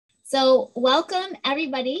So welcome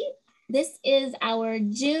everybody. This is our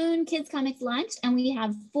June Kids Comics launch, and we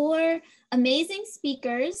have 4 amazing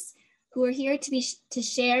speakers who are here to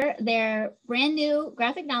share their brand new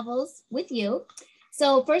graphic novels with you.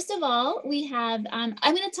 So first of all, we have, I'm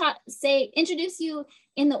going to introduce you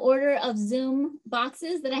in the order of Zoom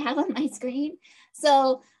boxes that I have on my screen.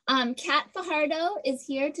 So Kat Fajardo is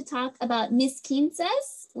here to talk about Miss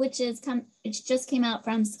Quinces, which just came out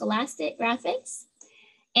from Scholastic Graphics.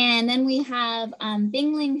 And then we have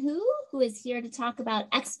Binglin Hu, who is here to talk about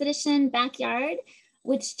Expedition Backyard,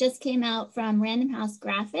 which just came out from Random House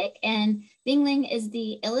Graphic, and Binglin is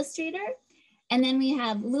the illustrator. And then we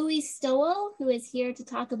have Louie Stowell, who is here to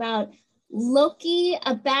talk about Loki,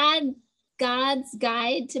 a bad god's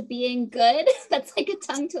guide to being good. That's like a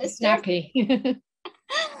tongue twister. Exactly.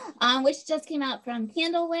 Which just came out from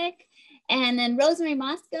Candlewick. And then Rosemary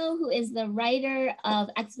Mosco, who is the writer of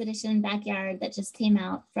Expedition Backyard that just came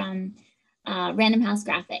out from Random House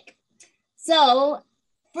Graphic. So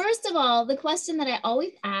first of all, the question that I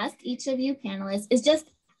always ask each of you panelists is just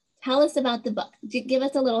tell us about the book. Give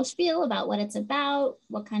us a little spiel about what it's about,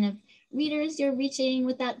 what kind of readers you're reaching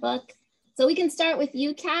with that book. So we can start with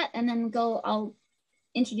you, Kat, and then I'll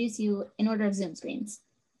introduce you in order of Zoom screens.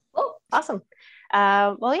 Oh, awesome.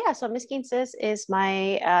 So Miss Quinces is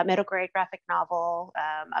my middle grade graphic novel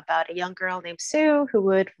about a young girl named Sue who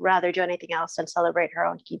would rather do anything else than celebrate her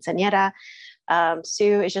own quinceañera.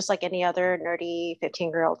 Sue is just like any other nerdy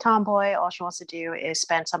 15-year-old tomboy. All she wants to do is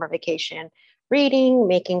spend summer vacation reading,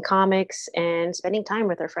 making comics, and spending time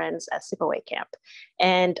with her friends at sleepaway camp.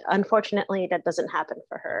 And unfortunately, that doesn't happen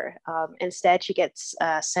for her. Instead, she gets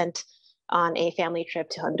sent on a family trip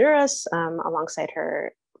to Honduras alongside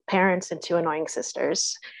her parents and 2 annoying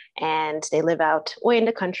sisters, and they live out way in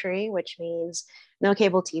the country, which means no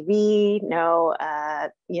cable TV, no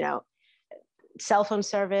cell phone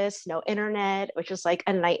service, no internet, which is like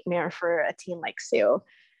a nightmare for a teen like Sue.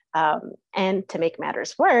 And to make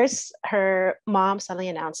matters worse, her mom suddenly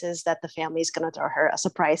announces that the family is going to throw her a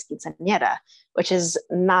surprise quinceañera, which is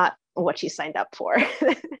not what she signed up for.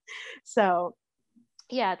 So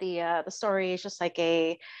yeah, the story is just like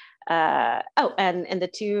a and the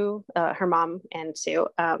 2, her mom and Sue,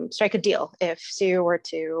 strike a deal. If Sue were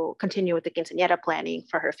to continue with the quinceañera planning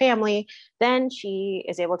for her family, then she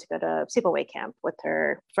is able to go to sleepaway camp with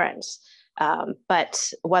her friends.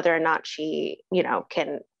 But whether or not she,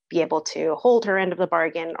 can be able to hold her end of the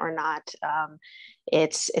bargain or not,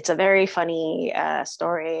 it's a very funny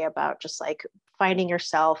story about just like finding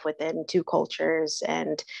yourself within 2 cultures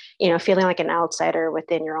and, feeling like an outsider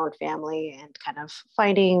within your own family and kind of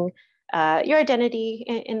finding your identity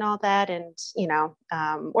in all that, and,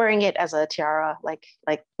 wearing it as a tiara, like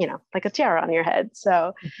a tiara on your head.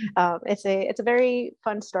 So it's a very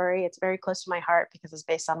fun story. It's very close to my heart because it's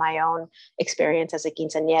based on my own experience as a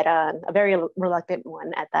quinceañera, and a very reluctant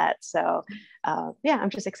one at that. So I'm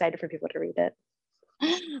just excited for people to read it.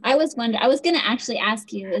 I was going to actually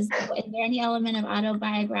ask you, is there any element of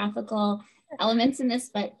autobiographical elements in this?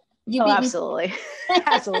 But you beat absolutely.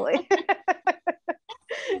 Absolutely.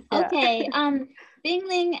 Okay.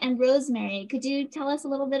 Binglin and Rosemary, could you tell us a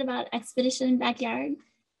little bit about Expedition Backyard?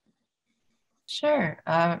 Sure.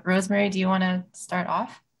 Rosemary, do you want to start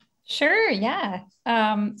off? Sure, yeah.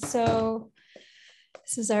 So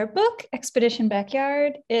this is our book, Expedition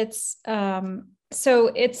Backyard. It's about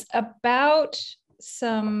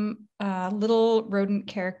some little rodent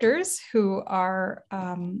characters who are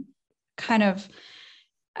kind of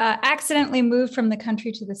accidentally moved from the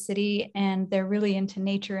country to the city, and they're really into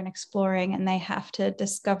nature and exploring, and they have to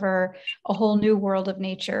discover a whole new world of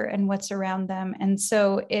nature and what's around them. And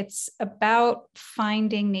so it's about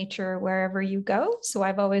finding nature wherever you go. So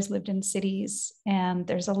I've always lived in cities, and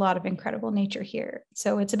there's a lot of incredible nature here.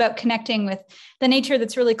 So it's about connecting with the nature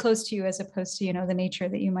that's really close to you, as opposed to, the nature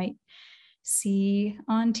that you might see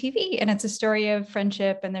on TV. And it's a story of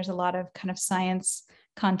friendship, and there's a lot of kind of science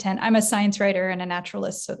content. I'm a science writer and a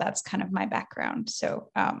naturalist, so that's kind of my background. So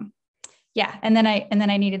and then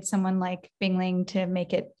I needed someone like Binglin to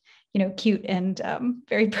make it, cute and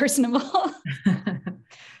very personable.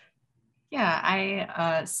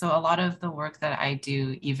 Yeah, so a lot of the work that I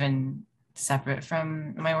do, even separate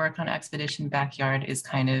from my work on Expedition Backyard, is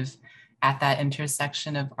kind of at that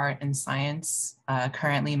intersection of art and science.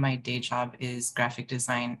 Currently, my day job is graphic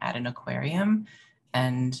design at an aquarium,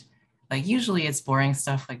 and like usually it's boring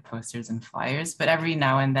stuff like posters and flyers, but every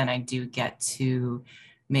now and then I do get to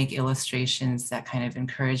make illustrations that kind of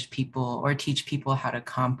encourage people or teach people how to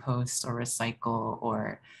compost or recycle,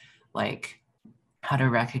 or like how to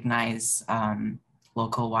recognize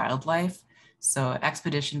local wildlife. So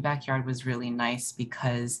Expedition Backyard was really nice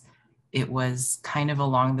because it was kind of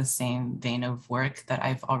along the same vein of work that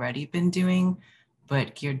I've already been doing,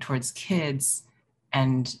 but geared towards kids.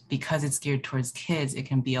 And because it's geared towards kids, it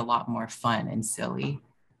can be a lot more fun and silly.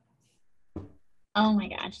 Oh my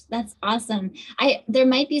gosh, that's awesome. There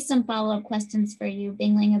might be some follow-up questions for you,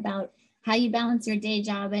 Bingling, about how you balance your day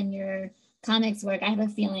job and your comics work. I have a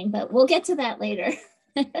feeling, but we'll get to that later.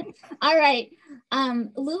 All right.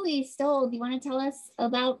 Louie Stowell, do you want to tell us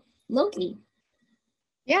about Loki?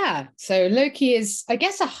 Yeah, so Loki is, I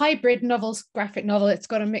guess, a hybrid novel, graphic novel. It's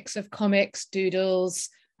got a mix of comics, doodles,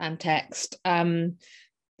 and text.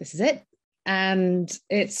 This is it. And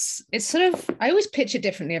it's sort of, I always pitch it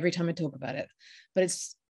differently every time I talk about it, but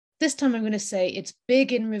this time I'm going to say it's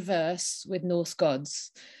big in reverse with Norse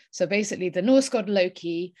gods. So basically the Norse god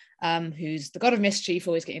Loki, who's the god of mischief,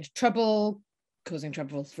 always getting into trouble, causing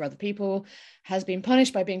trouble for other people, has been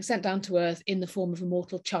punished by being sent down to earth in the form of a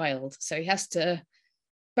mortal child. So he has to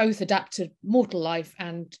both adapt to mortal life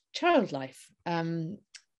and child life. And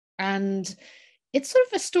it's sort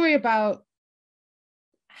of a story about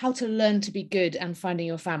how to learn to be good and finding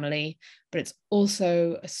your family, but it's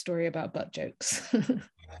also a story about butt jokes.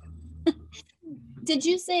 Did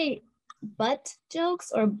you say butt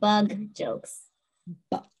jokes or bug jokes?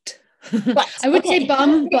 Butt. I would say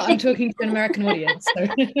bum, but I'm talking to an American audience. So.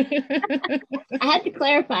 I had to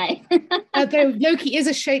clarify. Though Loki is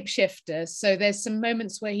a shapeshifter, so there's some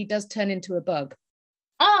moments where he does turn into a bug.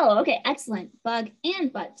 Oh, okay, excellent. Bug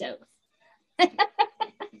and butt jokes.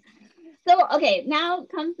 So, okay, now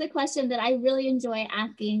comes the question that I really enjoy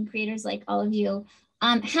asking creators like all of you.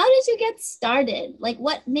 How did you get started? Like,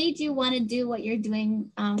 what made you want to do what you're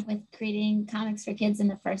doing with creating comics for kids in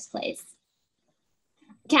the first place?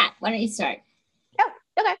 Kat, why don't you start? Oh,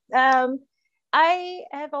 okay. I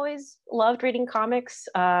have always loved reading comics.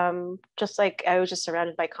 Just like I was just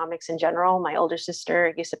surrounded by comics in general. My older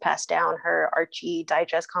sister used to pass down her Archie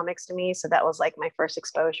Digest comics to me. So that was like my first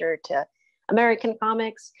exposure to American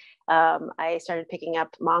comics. I started picking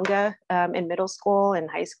up manga in middle school and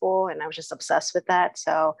high school, and I was just obsessed with that.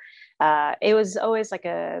 So it was always like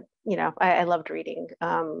I loved reading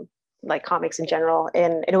like comics in general.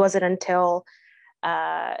 And it wasn't until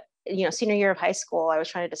senior year of high school, I was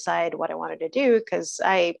trying to decide what I wanted to do, because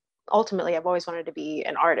I've always wanted to be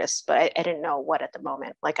an artist, but I didn't know what at the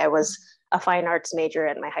moment. Like I was a fine arts major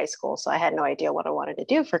in my high school, so I had no idea what I wanted to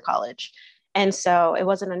do for college. And so it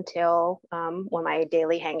wasn't until one of my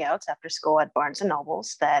daily hangouts after school at Barnes and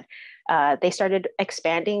Nobles that they started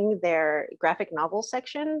expanding their graphic novel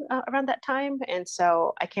section around that time. And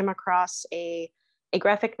so I came across a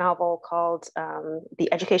graphic novel called The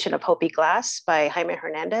Education of Hopi Glass by Jaime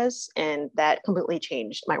Hernandez. And that completely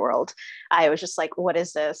changed my world. I was just like, what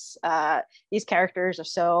is this? These characters are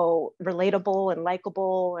so relatable and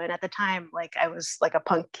likable. And at the time, like I was like a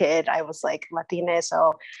punk kid, I was like Latina.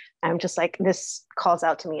 So I'm just like, this calls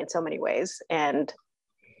out to me in so many ways. And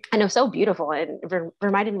it was so beautiful and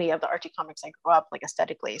reminded me of the Archie comics I grew up like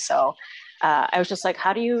aesthetically. So I was just like,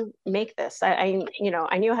 how do you make this? I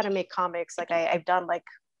knew how to make comics. Like I've done like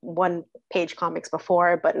 1-page comics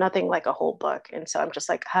before, but nothing like a whole book. And so I'm just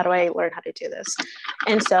like, how do I learn how to do this?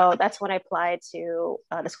 And so that's when I applied to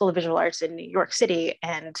the School of Visual Arts in New York City.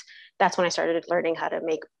 And that's when I started learning how to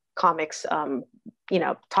make comics,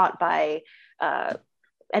 taught by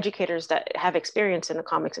educators that have experience in the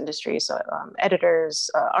comics industry. So editors,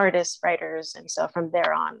 artists, writers. And so from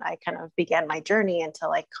there on, I kind of began my journey into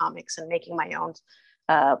like comics and making my own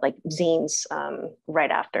like zines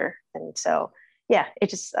right after. And so, yeah, it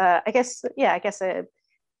just, I guess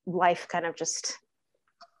life kind of just,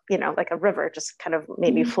 like a river just kind of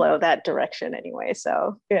made me flow that direction anyway.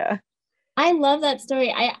 So, yeah. I love that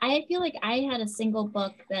story. I feel like I had a single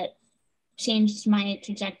book that changed my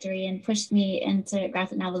trajectory and pushed me into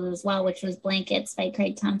graphic novels as well, which was Blankets by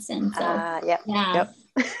Craig Thompson. So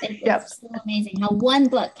it's so amazing how one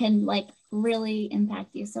book can like really impact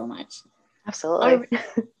you so much. Absolutely.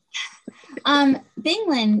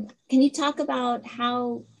 Binglin, can you talk about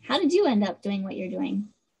how did you end up doing what you're doing?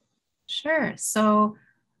 Sure. So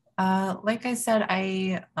like I said,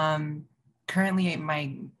 I currently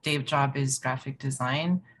my day job is graphic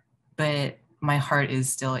design, but my heart is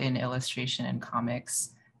still in illustration and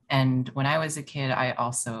comics. And when I was a kid, I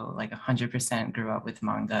also like 100% grew up with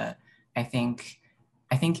manga. I think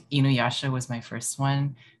Inuyasha was my first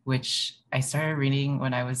one, which I started reading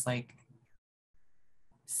when I was like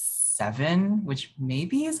 7, which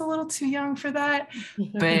maybe is a little too young for that.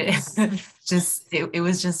 But it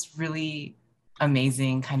was just really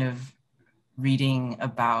amazing kind of reading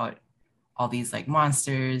about all these like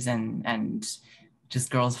monsters and just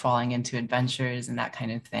girls falling into adventures and that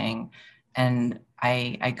kind of thing. And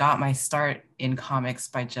I got my start in comics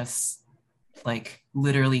by just like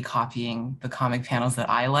literally copying the comic panels that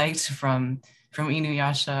I liked from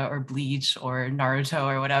Inuyasha or Bleach or Naruto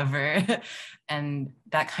or whatever. And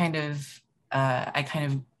that kind of, I kind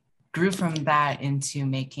of grew from that into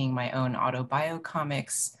making my own autobio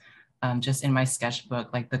comics, just in my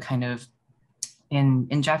sketchbook, like the kind of,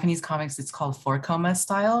 in Japanese comics, it's called 4-koma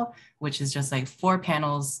style, which is just like 4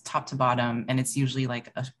 panels top to bottom. And it's usually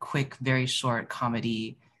like a quick, very short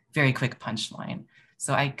comedy, very quick punchline.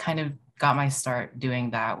 So I kind of got my start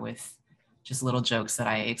doing that with just little jokes that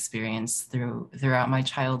I experienced throughout my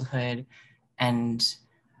childhood. And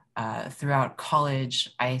throughout college,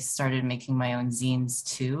 I started making my own zines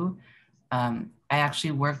too. I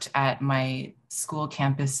actually worked at my school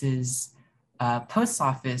campus's post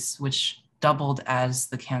office, which doubled as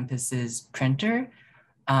the campus's printer.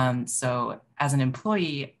 So as an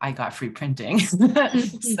employee, I got free printing.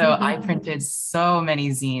 So I printed so many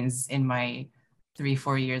zines in my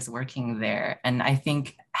 3-4 years working there. And I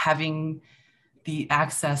think having the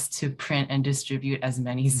access to print and distribute as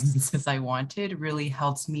many zines as I wanted really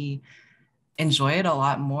helped me enjoy it a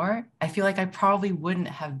lot more. I feel like I probably wouldn't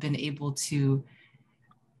have been able to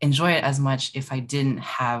enjoy it as much if I didn't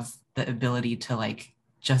have the ability to like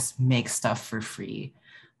just make stuff for free.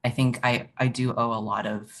 I think I do owe a lot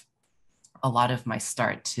of my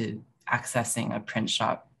start to accessing a print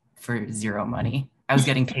shop for zero money. I was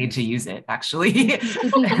getting paid to use it, actually.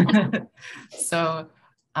 So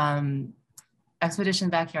Expedition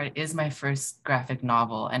Backyard is my first graphic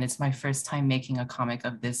novel, and it's my first time making a comic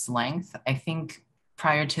of this length. I think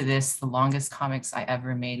prior to this, the longest comics I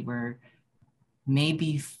ever made were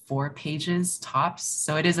maybe 4 pages tops.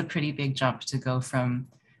 So it is a pretty big jump to go from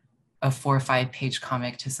a 4 or 5 page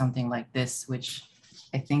comic to something like this, which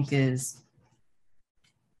I think is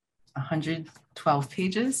 112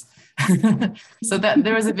 pages. So that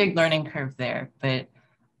there was a big learning curve there. But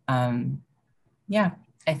yeah,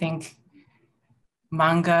 I think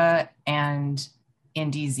manga and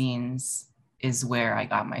indie zines is where I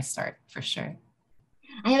got my start for sure.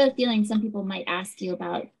 I have a feeling some people might ask you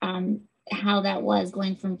about how that was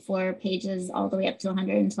going from 4 pages all the way up to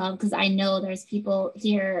 112, because I know there's people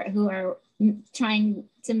here who are trying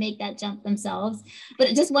to make that jump themselves.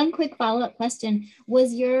 But just one quick follow-up question.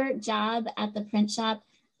 Was your job at the print shop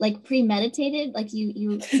like premeditated? Like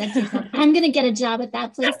you said to yourself, I'm gonna get a job at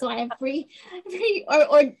that place so I have free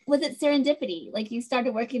or was it serendipity? Like you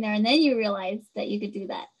started working there and then you realized that you could do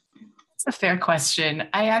that? It's a fair question.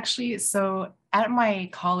 I actually, so at my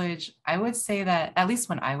college, I would say that at least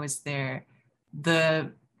when I was there,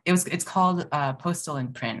 it's called Postal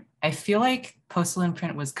and Print. I feel like Postal and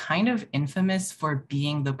Print was kind of infamous for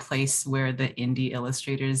being the place where the indie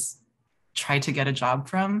illustrators tried to get a job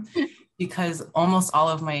from, because almost all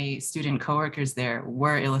of my student coworkers there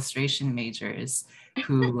were illustration majors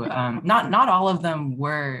who, not all of them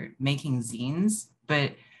were making zines,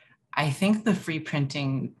 but I think the free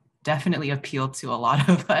printing definitely appealed to a lot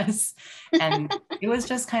of us. And it was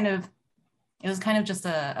kind of just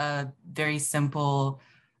a very simple,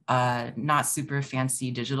 not super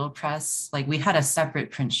fancy digital press. Like we had a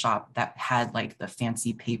separate print shop that had like the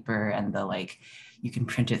fancy paper and the like, you can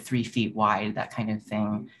print it 3 feet wide, that kind of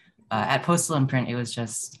thing. At Postal and Print, it was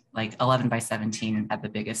just like 11 by 17 at the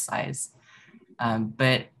biggest size.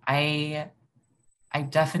 But I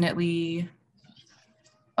definitely,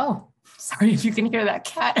 oh, sorry if you can hear that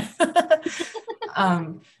cat.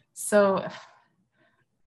 So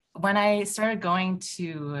when I started going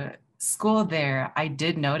to school there, I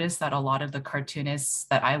did notice that a lot of the cartoonists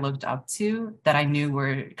that I looked up to, that I knew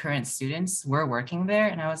were current students, were working there.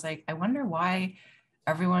 And I was like, I wonder why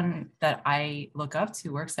everyone that I look up to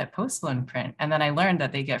works at Postal and Print. And then I learned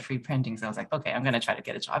that they get free printing. So I was like, okay, I'm going to try to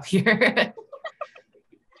get a job here.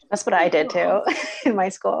 That's what I did too in my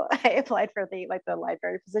school. I applied for the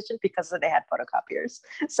library position because they had photocopiers.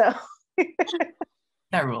 So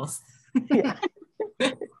that rules. Yeah.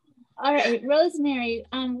 All right, Rosemary,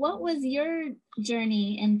 what was your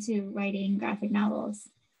journey into writing graphic novels?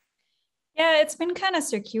 Yeah, it's been kind of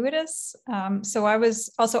circuitous. So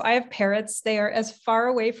I have parrots. They are as far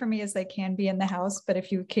away from me as they can be in the house, but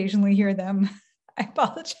if you occasionally hear them, I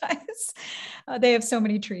apologize. They have so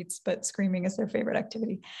many treats, but screaming is their favorite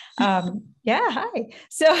activity. Yeah, hi.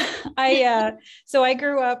 So I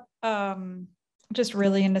grew up just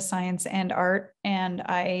really into science and art, and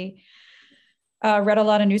I read a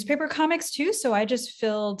lot of newspaper comics too. So I just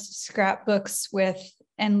filled scrapbooks with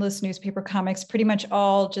endless newspaper comics, pretty much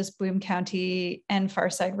all just Bloom County and Far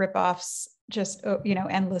Side ripoffs just,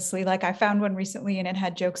 endlessly. Like I found one recently and it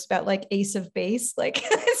had jokes about like Ace of Base, like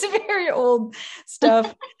it's very old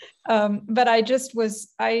stuff. But I just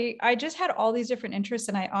had all these different interests,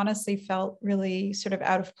 and I honestly felt really sort of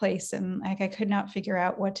out of place, and like I could not figure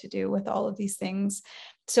out what to do with all of these things.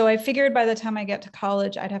 So I figured by the time I get to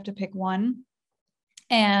college, I'd have to pick one.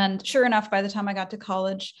 And sure enough, by the time I got to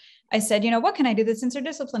college, I said, what can I do that's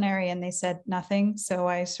interdisciplinary? And they said nothing. So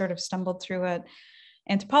I sort of stumbled through an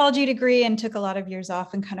anthropology degree and took a lot of years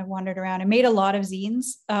off and kind of wandered around and made a lot of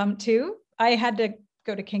zines too. I had to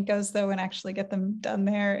go to Kinko's though and actually get them done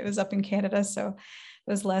there. It was up in Canada, so it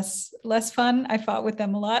was less fun. I fought with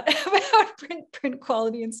them a lot about print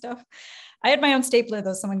quality and stuff. I had my own stapler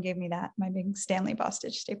though. Someone gave me that, my big Stanley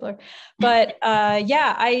Bostitch stapler. But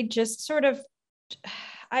I just sort of,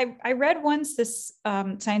 I read once this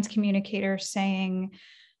science communicator saying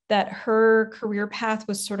that her career path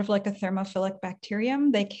was sort of like a thermophilic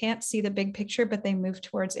bacterium. They can't see the big picture, but they move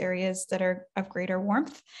towards areas that are of greater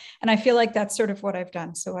warmth. And I feel like that's sort of what I've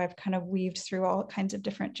done. So I've kind of weaved through all kinds of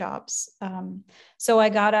different jobs. So I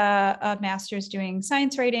got a master's doing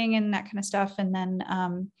science writing and that kind of stuff. And then,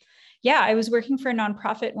 I was working for a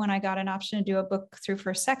nonprofit when I got an option to do a book through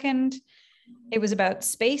First Second. It was about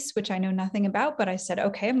space, which I know nothing about, but I said,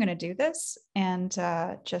 okay, I'm going to do this, and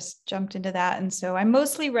just jumped into that. And so I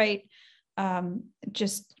mostly write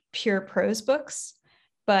just pure prose books,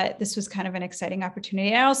 but this was kind of an exciting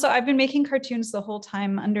opportunity. And also I've been making cartoons the whole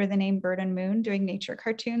time under the name Bird and Moon, doing nature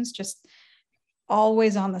cartoons, just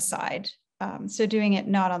always on the side. So doing it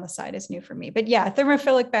not on the side is new for me, but yeah,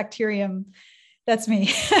 thermophilic bacterium, that's me.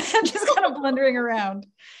 Just kind of blundering around.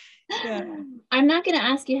 Yeah. I'm not going to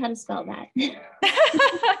ask you how to spell that.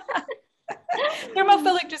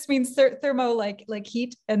 Thermophilic just means thermo like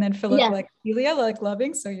heat, and then philic like philia, like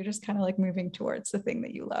loving. So you're just kind of like moving towards the thing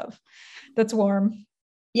that you love that's warm.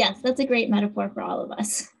 Yes, that's a great metaphor for all of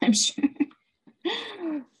us, I'm sure.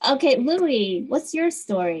 Okay, Louie, what's your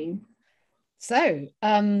story? So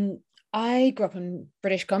I grew up in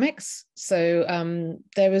British comics. So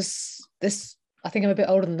there was this, I think I'm a bit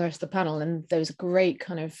older than the rest of the panel, and there was a great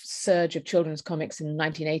kind of surge of children's comics in the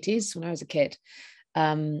 1980s when I was a kid.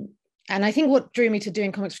 And I think what drew me to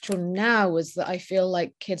doing comics for children now was that I feel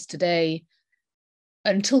like kids today,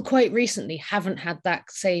 until quite recently, haven't had that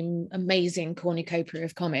same amazing cornucopia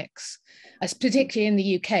of comics, particularly in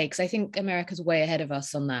the UK, because I think America's way ahead of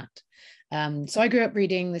us on that. So I grew up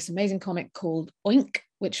reading this amazing comic called Oink,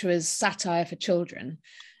 which was satire for children.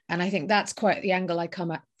 And I think that's quite the angle I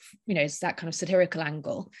come at, it's that kind of satirical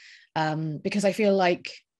angle, because I feel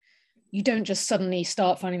like you don't just suddenly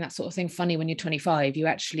start finding that sort of thing funny when you're 25.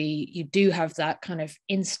 You do have that kind of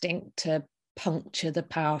instinct to puncture the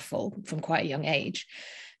powerful from quite a young age.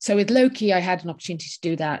 So with Loki, I had an opportunity to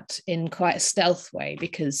do that in quite a stealth way,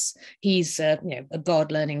 because he's a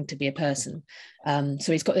god learning to be a person.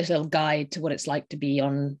 So he's got this little guide to what it's like to be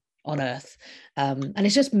on Earth, and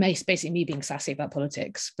it's just basically me being sassy about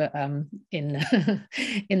politics, but in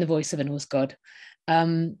in the voice of a Norse god.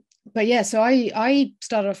 But yeah, so I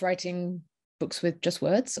started off writing books with just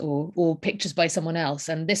words or pictures by someone else,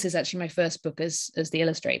 and this is actually my first book as the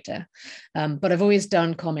illustrator. But I've always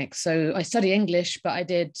done comics. So I studied English, but I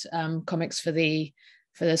did comics for the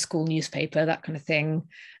school newspaper, that kind of thing,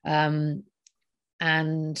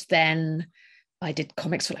 and then I did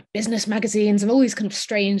comics for like business magazines and all these kind of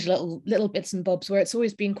strange little bits and bobs where it's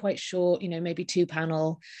always been quite short, maybe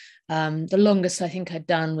 2-panel. The longest I think I'd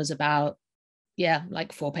done was about,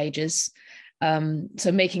 like 4 pages.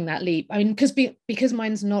 So making that leap, I mean, because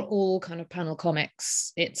mine's not all kind of panel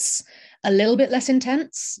comics, it's a little bit less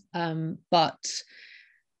intense, but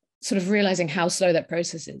sort of realizing how slow that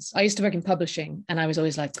process is. I used to work in publishing and I was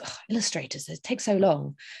always like, illustrators, it takes so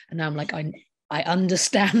long. And now I'm like, I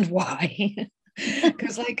understand why.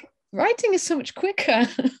 Because like writing is so much quicker.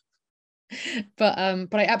 But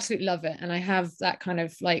I absolutely love it, and I have that kind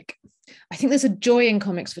of like, I think there's a joy in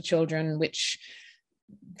comics for children which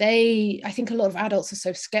I think a lot of adults are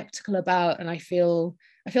so skeptical about, and I feel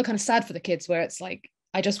kind of sad for the kids, where it's like,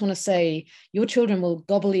 I just want to say your children will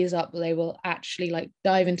gobble these up, they will actually like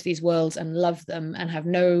dive into these worlds and love them and have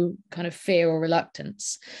no kind of fear or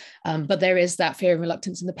reluctance, but there is that fear and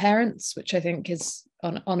reluctance in the parents, which I think is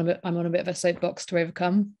I'm on a bit of a soapbox to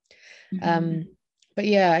overcome. Mm-hmm. But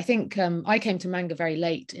yeah, I think I came to manga very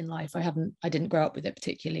late in life. I didn't grow up with it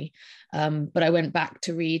particularly, but I went back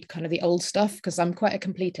to read kind of the old stuff because I'm quite a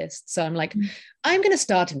completist. So I'm like, I'm going to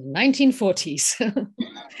start in the 1940s.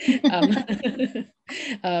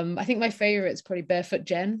 I think my favorite is probably Barefoot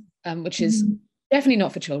Jen, which is definitely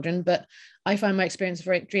not for children, but I find my experience of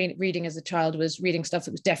reading as a child was reading stuff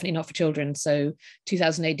that was definitely not for children. So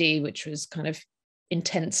 2000 AD, which was kind of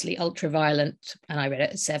intensely ultra violent, and I read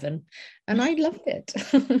it at 7 and I loved it.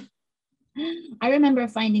 I remember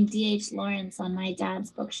finding D.H. Lawrence on my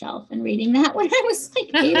dad's bookshelf and reading that when I was like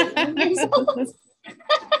 8 or 9 years old.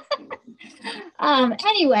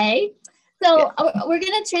 Anyway, so we're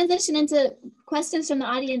going to transition into questions from the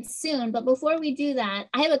audience soon. But before we do that,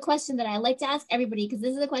 I have a question that I like to ask everybody, because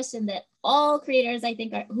this is a question that all creators, I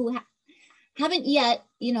think, who haven't yet,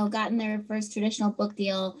 gotten their first traditional book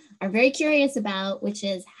deal are very curious about, which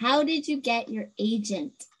is, how did you get your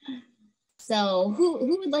agent? So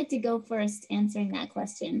who would like to go first answering that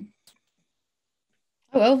question?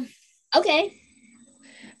 Oh, well. Okay.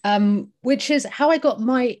 Which is how I got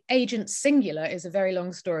my agent singular is a very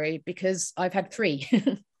long story, because I've had 3.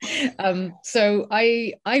 So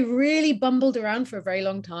I really bumbled around for a very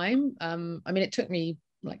long time. I mean, it took me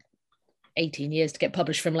like 18 years to get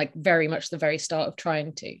published, from like very much the very start of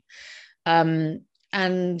trying to. And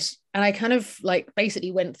I kind of like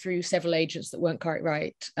basically went through several agents that weren't quite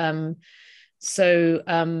right. So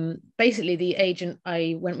basically the agent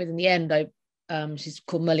I went with in the end, she's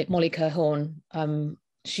called Molly Kerhorn.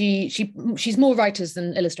 She's more writers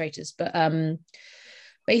than illustrators, but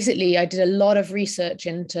basically I did a lot of research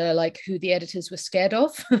into like who the editors were scared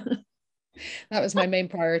of. That was my main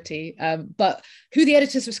priority, but who the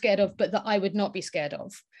editors were scared of, but that I would not be scared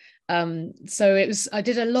of. So I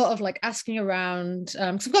did a lot of like asking around,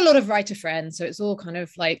 because I've got a lot of writer friends, so it's all kind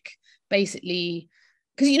of like basically,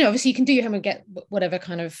 because obviously you can do your home and get whatever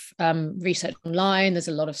kind of research online. There's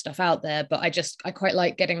a lot of stuff out there, but I quite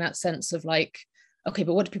like getting that sense of like, okay,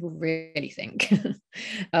 but what do people really think?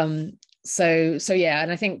 So yeah,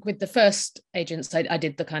 and I think with the first agents, I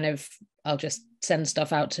did the kind of, I'll just send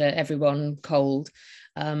stuff out to everyone cold.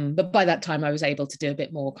 But by that time I was able to do a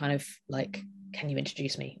bit more kind of like, can you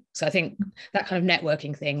introduce me? So I think that kind of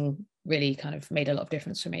networking thing really kind of made a lot of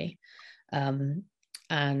difference for me.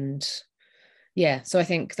 And yeah, so I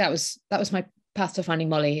think that was my path to finding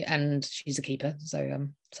Molly, and she's a keeper. So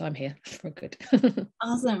I'm here for good.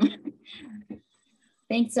 Awesome.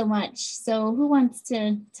 Thanks so much. So who wants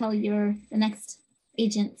to tell the next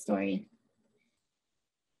agent story?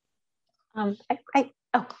 Thank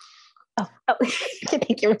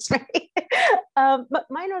you, Rosemary. But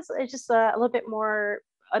mine was just a little bit more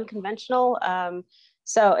unconventional.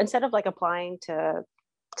 So instead of like applying to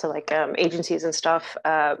like agencies and stuff,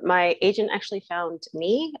 my agent actually found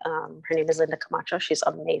me. Her name is Linda Camacho. She's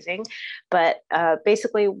amazing. But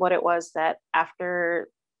basically what it was that after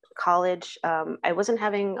college, I wasn't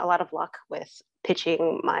having a lot of luck with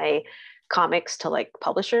pitching my comics to like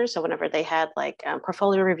publishers. So whenever they had like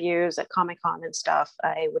portfolio reviews at Comic-Con and stuff,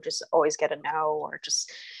 I would just always get a no, or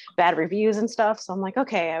just bad reviews and stuff. So I'm like,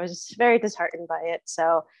 okay, I was just very disheartened by it.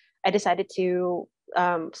 So I decided to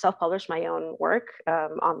self-publish my own work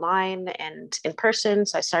online and in person.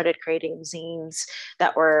 So I started creating zines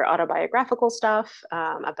that were autobiographical stuff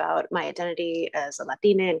about my identity as a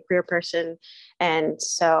Latina and queer person. And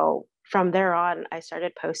so from there on, I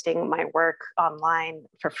started posting my work online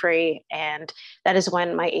for free. And that is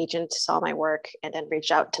when my agent saw my work and then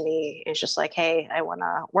reached out to me. It's just like, hey, I want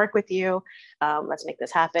to work with you. Let's make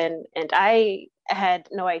this happen. And I had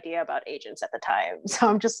no idea about agents at the time. So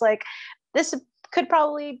I'm just like, this could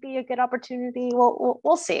probably be a good opportunity.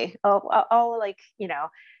 We'll see. I'll like,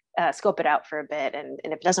 scope it out for a bit. And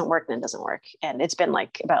if it doesn't work, then it doesn't work. And it's been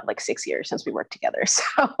like about like 6 years since we worked together.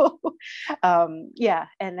 So yeah.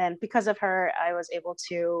 And then because of her, I was able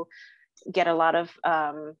to get a lot of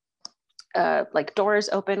like doors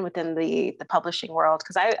open within the publishing world.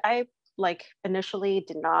 Cause I like initially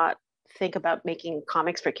did not think about making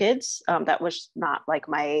comics for kids. That was not like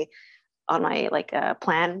on my like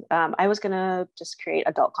plan. I was gonna just create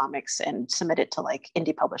adult comics and submit it to like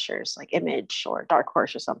indie publishers like Image or Dark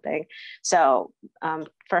Horse or something. So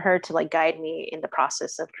for her to like guide me in the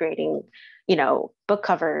process of creating, book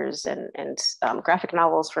covers and graphic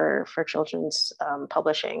novels for children's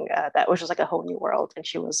publishing, that was just like a whole new world. And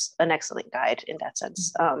she was an excellent guide in that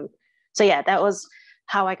sense. So yeah, that was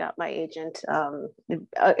how I got my agent.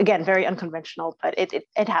 Again, very unconventional, but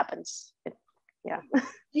it happens. Yeah.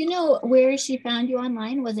 Do you know where she found you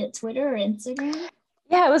online? Was it Twitter or Instagram?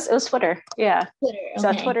 Yeah, it was Twitter. Yeah. Twitter. Okay.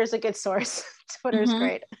 So Twitter is a good source. Twitter is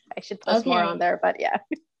great. I should post more on there, but yeah.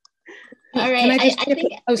 All right. I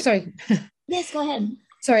think. Oh, sorry. Yes, go ahead.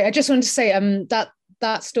 Sorry, I just wanted to say that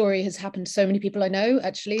that story has happened to so many people I know,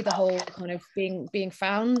 actually, the whole kind of being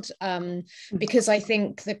found, because I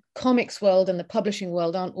think the comics world and the publishing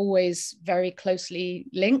world aren't always very closely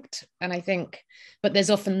linked. And I think, but there's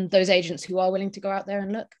often those agents who are willing to go out there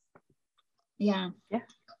and look. Yeah. Yeah.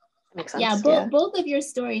 Makes sense. Yeah, both of your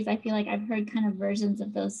stories, I feel like I've heard kind of versions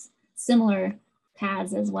of those similar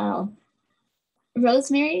paths as well.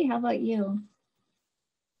 Rosemary, how about you?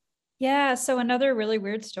 Yeah, so another really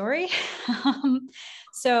weird story.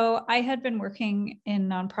 So I had been working in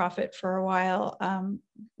nonprofit for a while,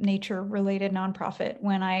 nature-related nonprofit,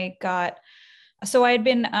 when I had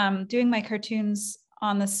been doing my cartoons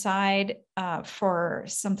on the side for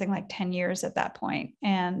something like 10 years at that point.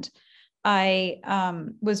 And I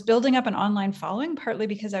was building up an online following, partly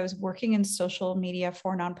because I was working in social media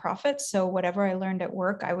for nonprofits. So whatever I learned at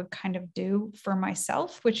work, I would kind of do for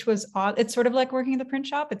myself, which was odd. It's sort of like working in the print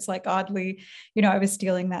shop. It's like oddly, I was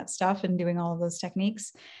stealing that stuff and doing all of those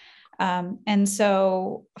techniques. And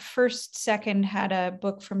so First Second had a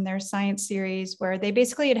book from their science series where they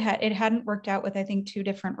basically it hadn't worked out with, I think, 2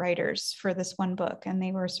 different writers for this one book. And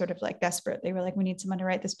they were sort of like desperate. They were like, we need someone to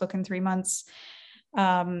write this book in 3 months.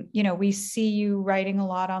 We see you writing a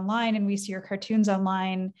lot online and we see your cartoons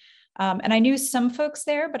online. And I knew some folks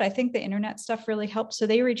there, but I think the internet stuff really helped. So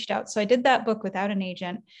they reached out. So I did that book without an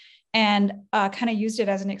agent and kind of used it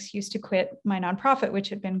as an excuse to quit my nonprofit, which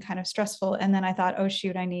had been kind of stressful. And then I thought, oh,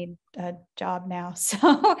 shoot, I need a job now.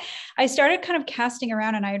 So I started kind of casting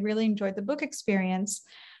around and I had really enjoyed the book experience.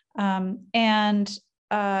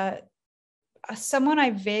 Someone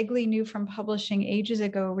I vaguely knew from publishing ages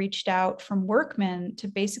ago reached out from Workman to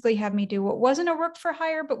basically have me do what wasn't a work for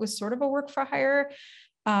hire, but was sort of a work for hire.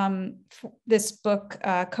 This book,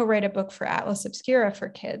 co-write a book for Atlas Obscura for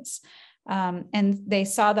kids. And they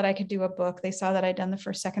saw that I could do a book. They saw that I'd done the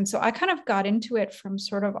First Second. So I kind of got into it from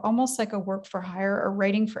sort of almost like a work for hire or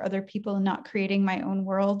writing for other people and not creating my own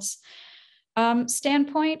worlds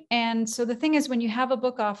standpoint. And so the thing is, when you have a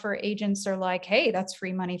book offer, agents are like, hey, that's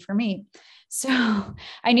free money for me. So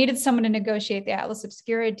I needed someone to negotiate the Atlas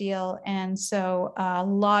Obscura deal. And so a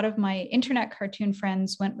lot of my internet cartoon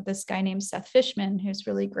friends went with this guy named Seth Fishman, who's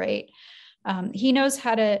really great. He knows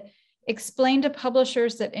how to explain to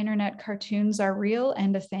publishers that internet cartoons are real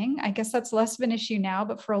and a thing. I guess that's less of an issue now,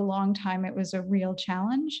 but for a long time, it was a real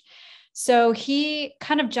challenge. So he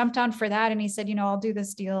kind of jumped on for that. And he said, I'll do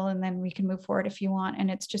this deal and then we can move forward if you want.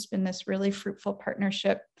 And it's just been this really fruitful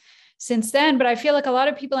partnership since then. But I feel like a lot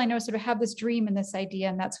of people I know sort of have this dream and this idea,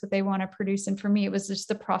 and that's what they want to produce. And for me, it was just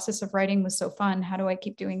the process of writing was so fun. How do I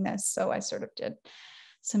keep doing this? So I sort of did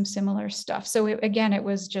some similar stuff. So it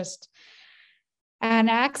was just an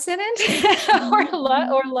accident or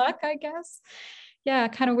luck, I guess. Yeah,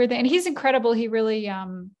 kind of weird. And he's incredible. He really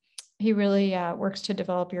works to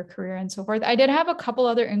develop your career and so forth. I did have a couple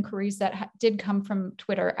other inquiries that did come from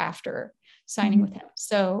Twitter after signing with him.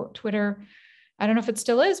 So Twitter, I don't know if it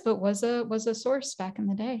still is, but was a source back in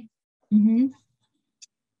the day. Mm-hmm.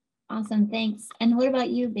 Awesome, thanks. And what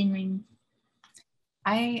about you, Binglin?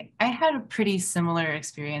 I had a pretty similar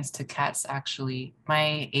experience to Kat's, actually.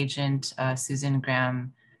 My agent, Susan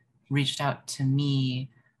Graham, reached out to me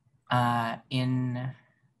in,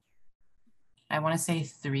 I want to say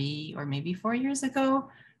 3 or maybe 4 years ago.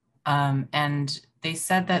 And they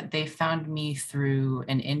said that they found me through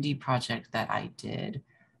an indie project that I did,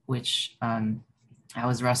 which I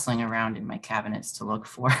was rustling around in my cabinets to look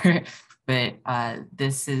for. But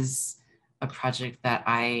this is a project that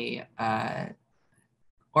I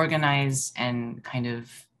organized and kind of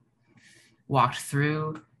walked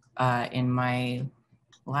through in my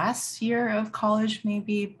last year of college,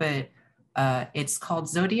 maybe, but it's called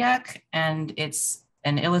Zodiac, and it's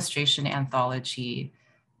an illustration anthology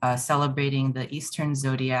celebrating the Eastern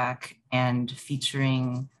Zodiac and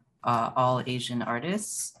featuring all Asian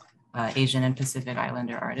artists, Asian and Pacific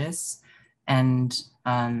Islander artists. And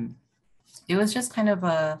it was just kind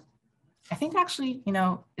of I think actually,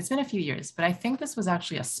 it's been a few years, but I think this was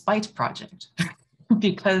actually a spite project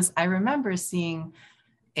because I remember seeing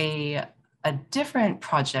a different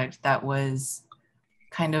project that was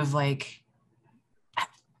kind of like,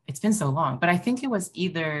 it's been so long, but I think it was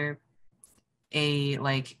either a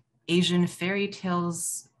like Asian fairy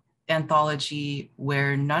tales anthology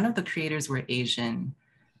where none of the creators were Asian,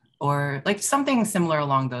 or like something similar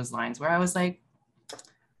along those lines, where I was like,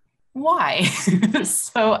 why?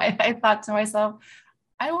 So I thought to myself,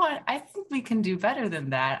 I think we can do better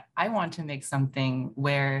than that. I want to make something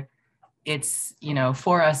where it's,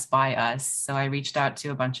 for us, by us. So I reached out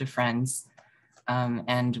to a bunch of friends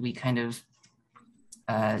and we kind of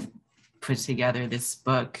put together this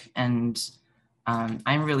book. And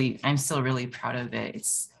I'm still really proud of it.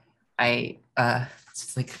 It's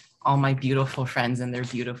like all my beautiful friends and their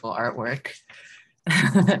beautiful artwork.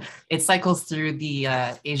 It cycles through the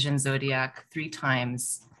Asian zodiac 3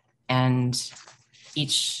 times, and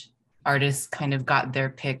each artist kind of got their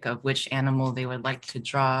pick of which animal they would like to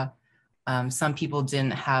draw. Some people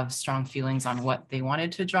didn't have strong feelings on what they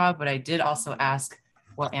wanted to draw, but I did also ask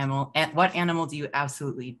what animal do you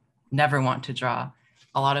absolutely never want to draw?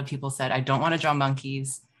 A lot of people said, I don't want to draw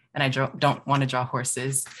monkeys and I don't want to draw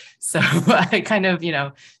horses. So I kind of,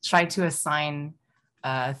 tried to assign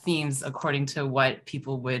themes according to what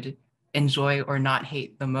people would enjoy or not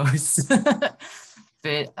hate the most.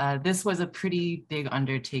 But this was a pretty big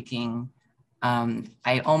undertaking.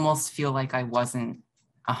 I almost feel like I wasn't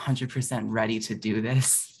 100% ready to do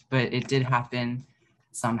this, but it did happen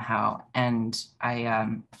somehow. And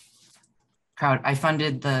I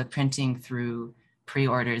funded the printing through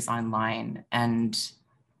pre-orders online, and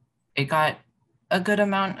it got a good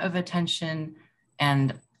amount of attention,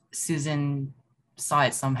 and Susan saw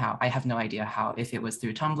it somehow. I have no idea how, if it was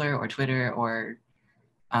through Tumblr or Twitter or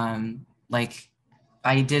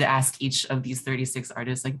I did ask each of these 36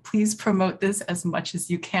 artists, please promote this as much as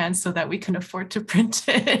you can so that we can afford to print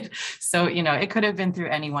it. So, it could have been through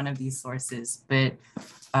any one of these sources, but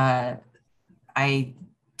I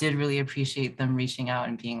did really appreciate them reaching out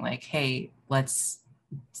and being like, hey, let's,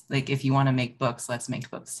 if you want to make books, let's make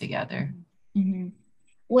books together. Mm-hmm.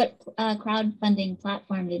 What crowdfunding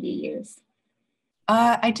platform did you use?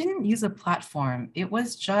 I didn't use a platform. It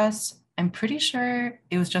was just, I'm pretty sure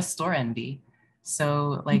it was just Store Envy.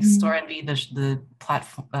 So Store Envy, the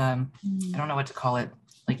platform, I don't know what to call it,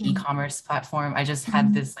 e-commerce platform. I just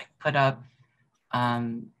had this put up,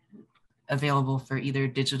 available for either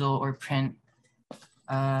digital or print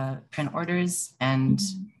orders. And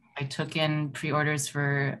I took in pre-orders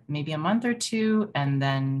for maybe a month or 2. And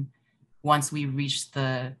then once we reached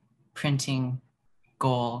the printing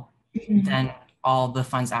goal, then all the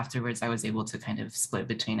funds afterwards, I was able to kind of split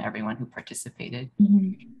between everyone who participated.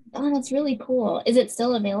 Oh, that's really cool. Is it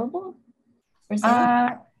still available for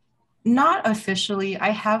sale? Not officially. I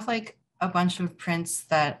have a bunch of prints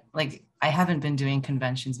that I haven't been doing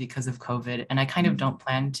conventions because of COVID, and I kind of don't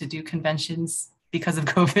plan to do conventions because of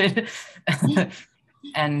COVID.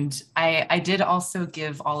 And I did also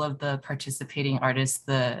give all of the participating artists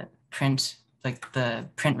the print, the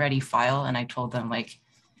print ready file. And I told them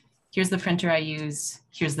here's the printer I use,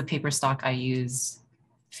 here's the paper stock I use.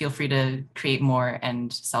 Feel free to create more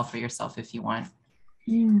and sell for yourself if you want.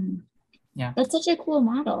 Yeah. That's such a cool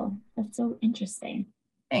model. That's so interesting.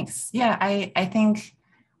 Thanks. Yeah, I think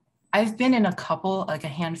I've been in a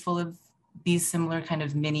handful of these similar kind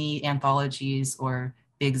of mini anthologies or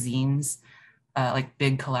big zines,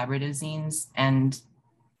 big collaborative zines. And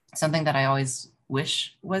something that I always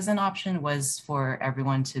wish was an option was for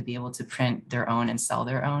everyone to be able to print their own and sell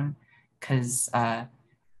their own, because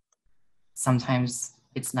sometimes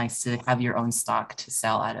it's nice to have your own stock to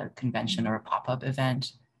sell at a convention or a pop-up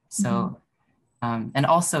event. So, and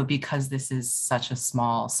also because this is such a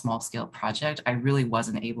small scale project, I really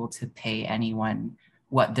wasn't able to pay anyone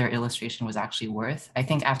what their illustration was actually worth. I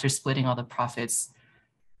think after splitting all the profits,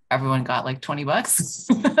 everyone got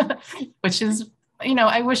 $20, which is,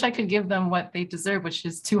 I wish I could give them what they deserve, which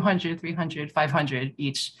is 200, 300, 500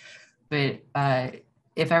 each. But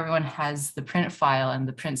if everyone has the print file and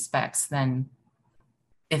the print specs, then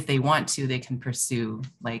if they want to, they can pursue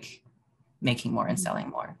making more and selling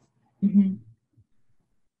more.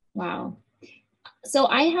 Wow. So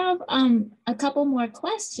I have a couple more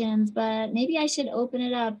questions, but maybe I should open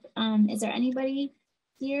it up. Is there anybody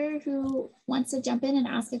here who wants to jump in and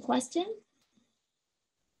ask a question?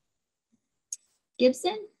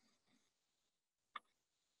 Gibson?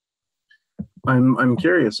 I'm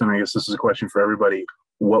curious, and I guess this is a question for everybody.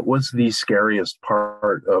 What was the scariest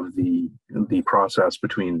part of the process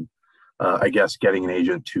between, I guess, getting an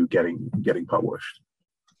agent to getting published?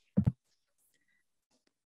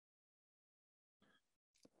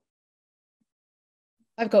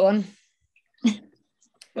 I've got one.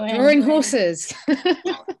 Go ahead. Drawing horses.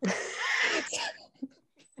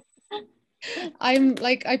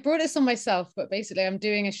 I brought this on myself, but basically I'm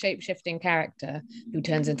doing a shape-shifting character who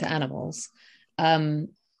turns into animals. And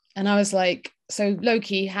I was like, so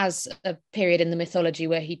Loki has a period in the mythology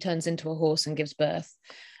where he turns into a horse and gives birth.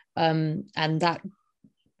 And that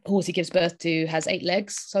horse he gives birth to has 8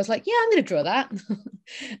 legs. So I was like, yeah, I'm going to draw that.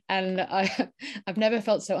 And I've never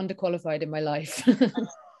felt so underqualified in my life.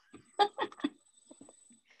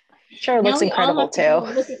 Sure, it looks incredible too.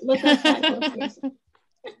 Look at that.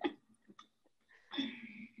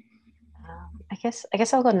 I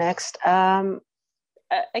guess I'll go next.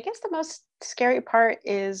 I guess the most scary part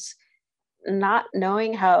is not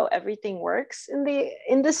knowing how everything works in the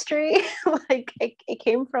industry. Like it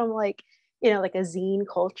came from like, like a zine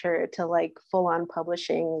culture to like full on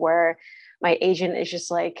publishing where my agent is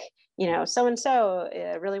just like, so and so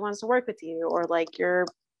really wants to work with you, or like your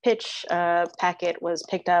pitch packet was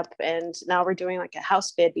picked up and now we're doing like a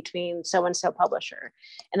house bid between so and so publisher,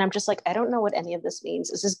 and I'm just like, I don't know what any of this means.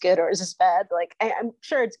 Is this good or is this bad? Like I'm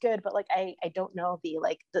sure it's good, but like I don't know the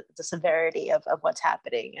severity of what's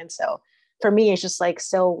happening. And so for me, it's just like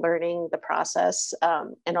still learning the process,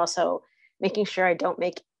 and also making sure I don't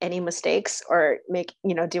make any mistakes or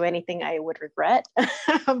do anything I would regret.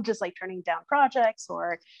 I'm just like turning down projects,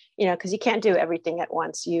 or, because you can't do everything at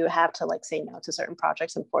once. You have to like say no to certain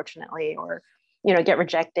projects, unfortunately, or, get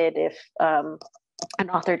rejected if an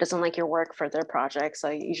author doesn't like your work for their project. So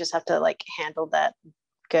you just have to like handle that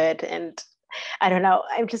good. And I don't know,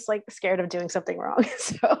 I'm just like scared of doing something wrong.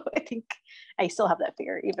 So I think I still have that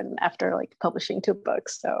fear even after like publishing 2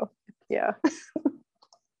 books. So yeah.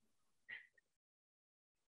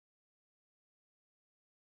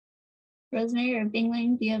 Rosemary or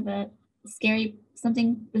Binglin, do you have a scary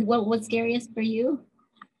something? What's scariest for you?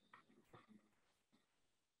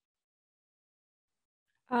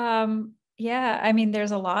 Yeah, I mean,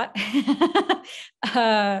 there's a lot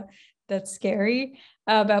that's scary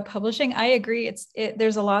about publishing. I agree.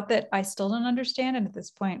 There's a lot that I still don't understand. And at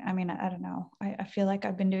this point, I mean, I don't know. I feel like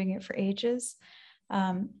I've been doing it for ages.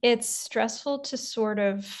 It's stressful to sort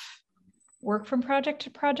of work from project to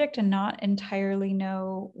project and not entirely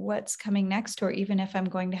know what's coming next, or even if I'm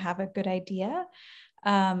going to have a good idea.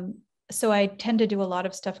 So I tend to do a lot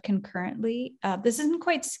of stuff concurrently. This isn't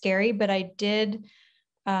quite scary, but I did,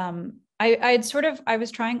 I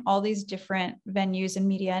was trying all these different venues and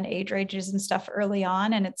media and age ranges and stuff early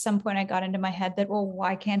on. And at some point I got into my head that, well,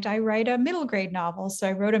 why can't I write a middle grade novel? So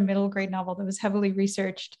I wrote a middle grade novel that was heavily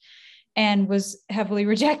researched and was heavily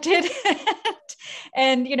rejected.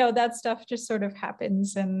 And, that stuff just sort of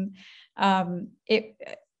happens. And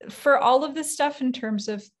for all of this stuff in terms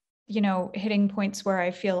of, hitting points where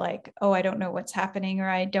I feel like, oh, I don't know what's happening, or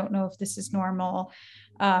I don't know if this is normal.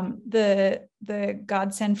 The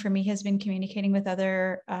godsend for me has been communicating with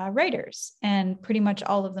other writers, and pretty much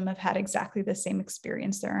all of them have had exactly the same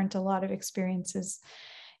experience. There aren't a lot of experiences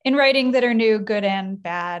in writing that are new, good and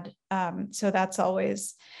bad. So that's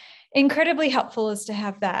always incredibly helpful, is to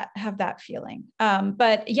have that feeling.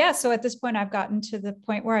 But yeah, so at this point, I've gotten to the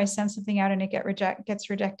point where I send something out and it gets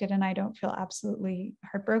rejected, and I don't feel absolutely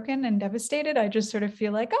heartbroken and devastated. I just sort of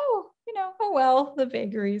feel like, oh well, the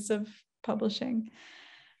vagaries of publishing.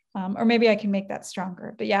 Or maybe I can make that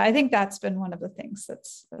stronger. But yeah, I think that's been one of the things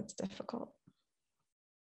that's difficult.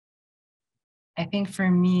 I think for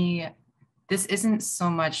me, this isn't so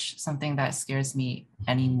much something that scares me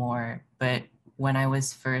anymore, but when I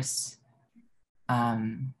was first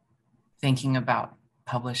thinking about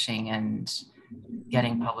publishing and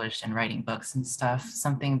getting published and writing books and stuff,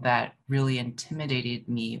 something that really intimidated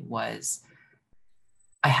me was,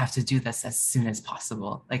 I have to do this as soon as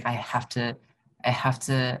possible. Like I have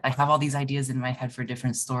all these ideas in my head for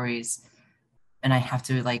different stories, and I have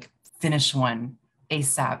to like finish one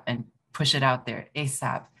ASAP and push it out there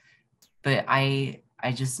ASAP. But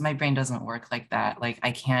my brain doesn't work like that. Like I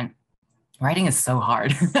can't. Writing is so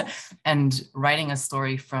hard. And writing a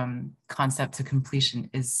story from concept to completion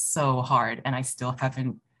is so hard. And I still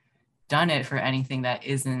haven't done it for anything that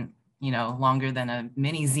isn't, longer than a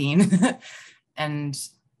mini zine. And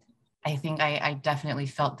I think I definitely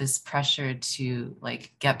felt this pressure to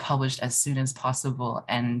like get published as soon as possible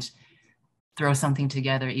and throw something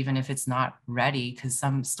together, even if it's not ready, because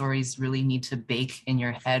some stories really need to bake in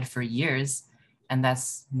your head for years. And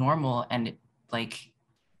that's normal. And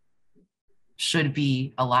should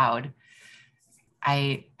be allowed.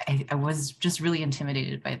 I was just really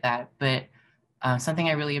intimidated by that. But something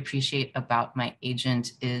I really appreciate about my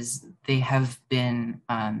agent is they have been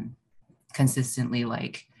consistently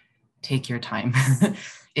like, take your time.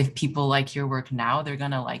 If people like your work now, they're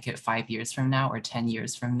gonna like it 5 years from now or 10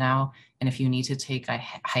 years from now. And if you need to take a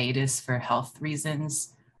hiatus for health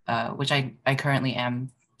reasons, which I currently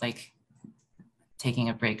am, like taking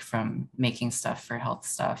a break from making stuff for health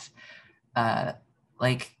stuff,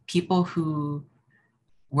 like people who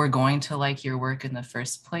were going to like your work in the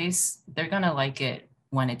first place, they're gonna like it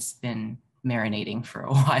when it's been marinating for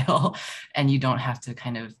a while, and you don't have to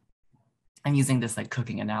I'm using this like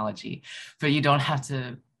cooking analogy, but you don't have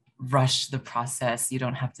to rush the process. You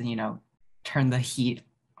don't have to, turn the heat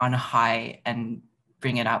on high and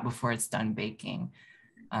bring it out before it's done baking.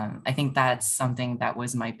 I think that's something that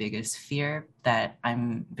was my biggest fear that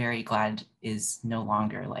I'm very glad is no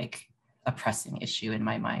longer like a pressing issue in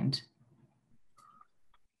my mind.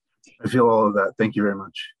 I feel all of that. Thank you very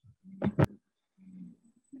much.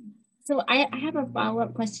 So I have a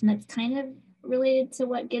follow-up question that's kind of related to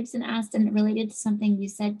what Gibson asked and related to something you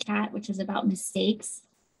said, Kat, which was about mistakes.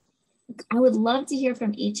 I would love to hear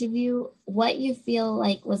from each of you what you feel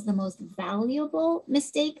like was the most valuable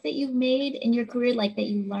mistake that you've made in your career, like that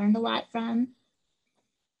you learned a lot from.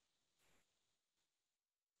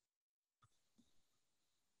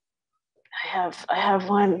 I have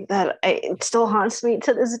one that it still haunts me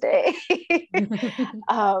to this day.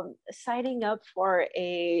 Signing up for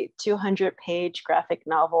a 200-page graphic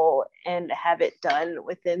novel and have it done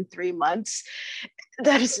within 3 months.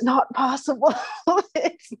 That is not possible.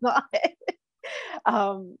 It's not.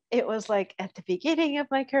 It was like at the beginning of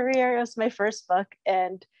my career. It was my first book,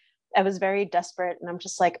 and I was very desperate, and I'm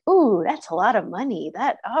just like, ooh, that's a lot of money.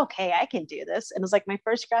 Okay, I can do this. And it was like my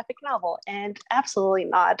first graphic novel, and absolutely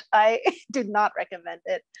not. I do not recommend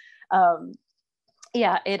it.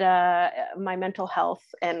 My mental health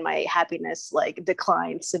and my happiness like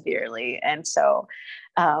declined severely. And so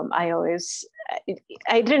I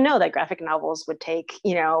didn't know that graphic novels would take,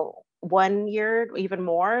 1 year, even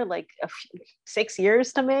more, like 6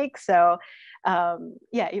 years to make. So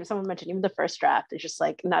even someone mentioned even the first draft is just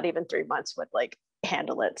like not even 3 months would like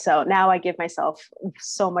handle it. So now I give myself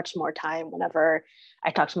so much more time whenever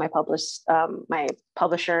I talk to my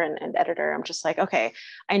publisher and editor. I'm just like, okay,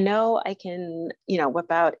 I know I can,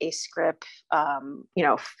 whip out a script, 4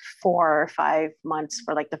 or 5 months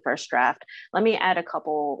for like the first draft. Let me add a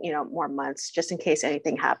couple, more months just in case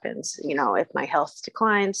anything happens, if my health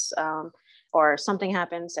declines, or something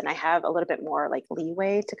happens, and I have a little bit more like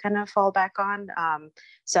leeway to kind of fall back on.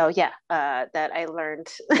 That I learned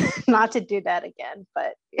not to do that again.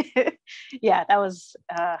 But that was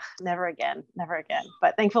never again.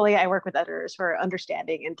 But thankfully, I work with editors who are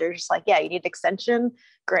understanding, and they're just like, yeah, you need extension.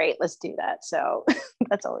 Great, let's do that. So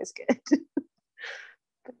that's always good.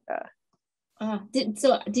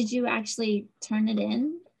 Did you actually turn it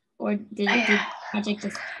in, or did the project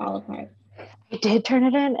just fall apart? I did turn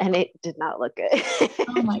it in, and it did not look good.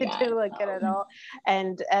 Oh my God. It didn't look good at all.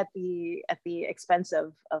 And at the expense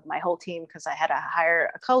of my whole team, because I had to hire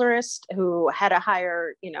a colorist who had to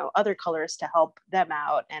hire, other colorists to help them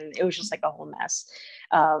out. And it was just like a whole mess.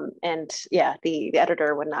 The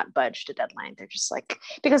editor would not budge the deadline. They're just like,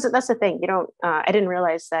 because that's the thing, I didn't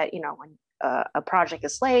realize that, when a project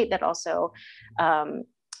is late, that also,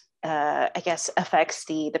 I guess affects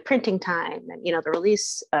the printing time and the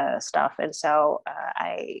release stuff, and so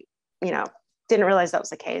I didn't realize that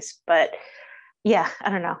was the case. But I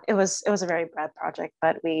don't know. It was a very bad project,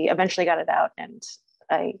 but we eventually got it out, and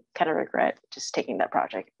I kind of regret just taking that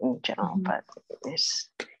project in general. Mm-hmm. But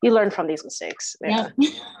you learn from these mistakes. Yeah.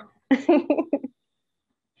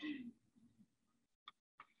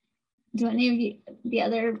 Do any of you, the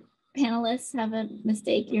other panelists, have a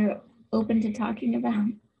mistake you're open to talking about?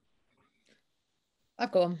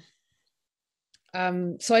 I've got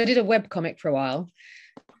one. So I did a webcomic for a while,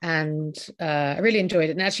 and I really enjoyed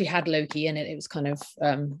it, and actually had Loki in it. It was kind of,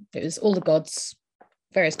 it was all the gods,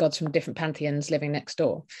 various gods from different pantheons living next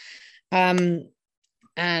door. And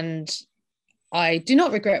I do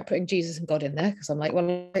not regret putting Jesus and God in there, because I'm like,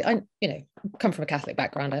 well, I come from a Catholic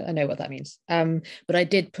background. I know what that means. But I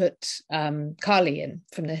did put Kali in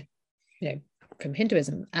from from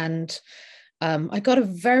Hinduism. And I got a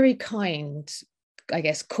very kind, I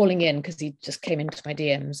guess, calling in, because he just came into my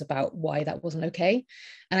DMs about why that wasn't okay.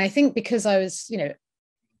 And I think because I was,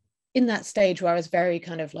 in that stage where I was very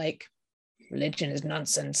kind of like, religion is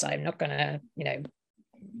nonsense. I'm not gonna, I'm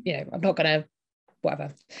not gonna,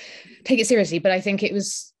 whatever, take it seriously. But I think it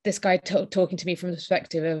was this guy talking to me from the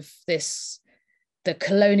perspective of the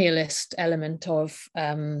colonialist element of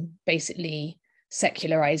basically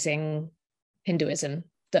secularizing Hinduism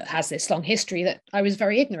that has this long history that I was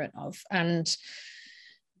very ignorant of. And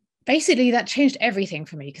basically that changed everything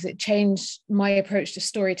for me, because it changed my approach to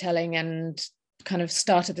storytelling and kind of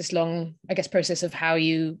started this long, I guess, process of how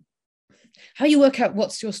you work out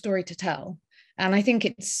what's your story to tell. And I think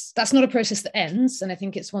that's not a process that ends. And I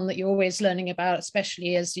think it's one that you're always learning about,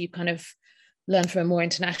 especially as you kind of learn from a more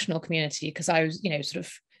international community. Because I was,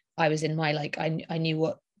 I was in my, like, I knew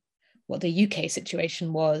what the UK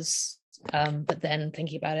situation was, but then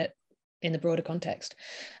thinking about it in the broader context.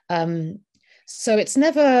 So it's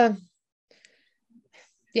never,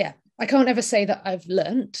 I can't ever say that I've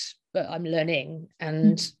learnt, but I'm learning.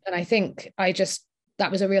 And I think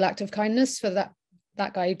that was a real act of kindness for that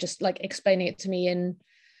guy, just like explaining it to me in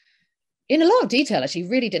in a lot of detail, actually.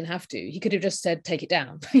 Really didn't have to. He could have just said, take it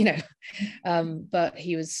down, but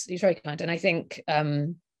he was very kind. And I think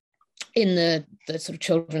in the sort of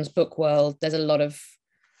children's book world, there's a lot of,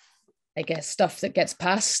 I guess, stuff that gets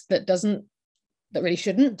passed that really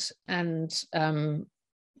shouldn't. And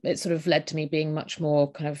it sort of led to me being much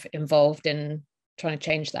more kind of involved in trying to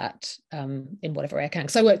change that in whatever way I can.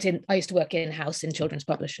 Because I used to work in-house in children's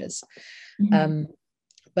publishers.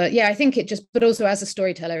 But yeah, I think but also as a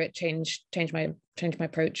storyteller, it changed my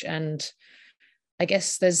approach. And I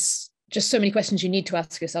guess there's just so many questions you need to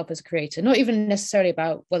ask yourself as a creator, not even necessarily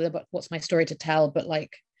about what's my story to tell, but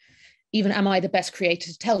like, even, am I the best creator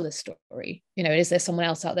to tell this story? Is there someone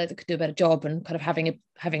else out there that could do a better job? And kind of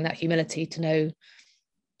having that humility to know,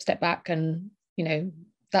 step back, and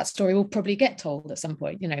that story will probably get told at some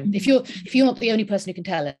point. If you're not the only person who can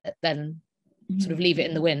tell it, then sort of leave it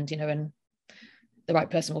in the wind, and the right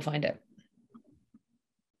person will find it.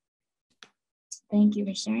 Thank you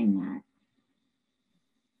for sharing that.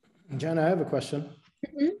 Jenna, I have a question.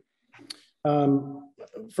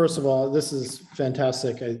 First of all, this is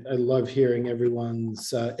fantastic. I love hearing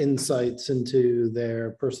everyone's insights into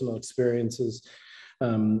their personal experiences.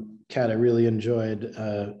 Kat, I really enjoyed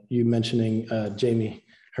you mentioning Jamie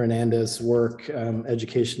Hernandez's work.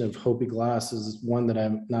 Education of Hopi Glass is one that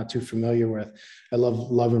I'm not too familiar with. I love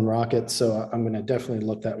Love and Rockets, so I'm going to definitely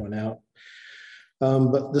look that one out.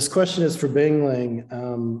 But this question is for Bingling.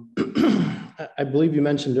 I believe you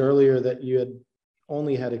mentioned earlier that you had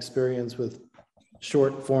only had experience with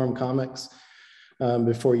short form comics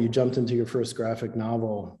before you jumped into your first graphic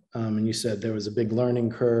novel. And you said there was a big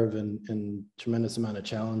learning curve and tremendous amount of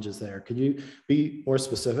challenges there. Could you be more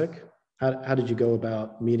specific? How did you go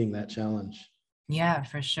about meeting that challenge? Yeah,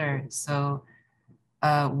 for sure. So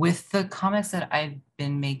with the comics that I've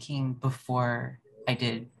been making before I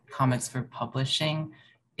did comics for publishing,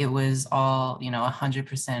 it was all,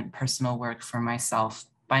 100% personal work for myself,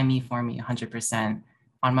 by me, for me, 100%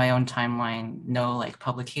 on my own timeline. No like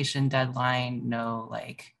publication deadline, no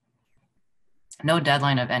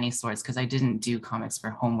deadline of any sorts, because I didn't do comics for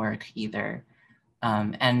homework either.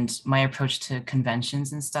 And my approach to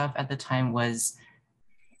conventions and stuff at the time was,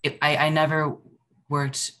 I never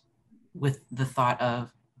worked with the thought of,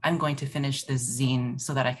 I'm going to finish this zine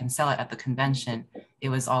so that I can sell it at the convention. It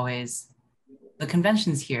was always, the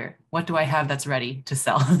convention's here. What do I have that's ready to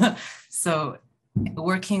sell? So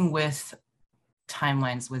working with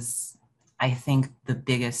timelines was, I think, the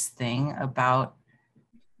biggest thing about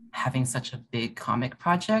having such a big comic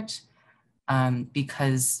project,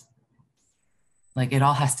 because like it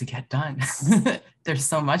all has to get done. There's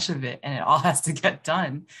so much of it and it all has to get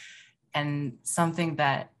done. And something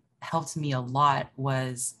that helped me a lot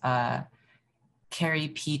was Carrie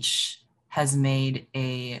Peach has made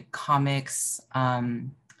a comics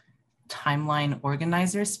timeline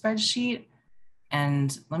organizer spreadsheet.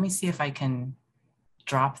 And let me see if I can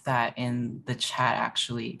drop that in the chat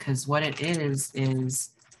actually, because what it is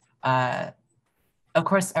of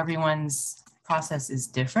course, everyone's process is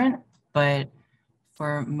different, but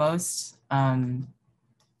for most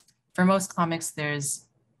comics, there's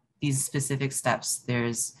these specific steps.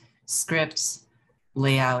 There's scripts,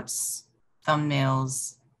 layouts,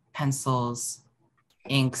 thumbnails, pencils,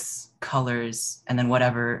 inks, colors, and then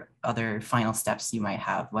whatever other final steps you might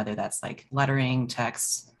have, whether that's like lettering,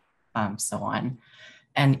 text, so on.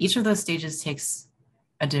 And each of those stages takes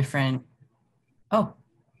a different, oh,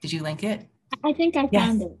 did you link it? I think I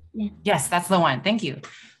found it. Yeah. Yes, that's the one. Thank you.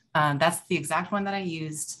 That's the exact one that I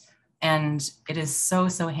used. And it is so,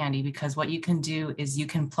 so handy because what you can do is you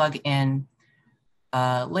can plug in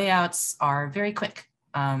layouts are very quick.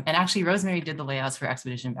 And actually Rosemary did the layouts for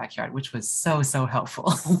Expedition Backyard, which was so, so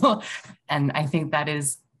helpful. And I think that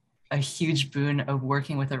is a huge boon of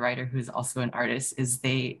working with a writer who's also an artist, is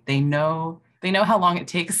they know how long it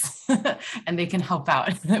takes and they can help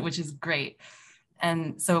out, which is great.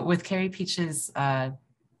 And so with Carrie Peach's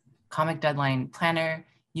comic deadline planner,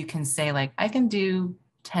 you can say like, I can do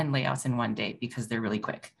 10 layouts in one day because they're really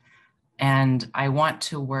quick. And I want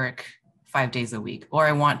to work 5 days a week, or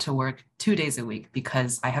I want to work 2 days a week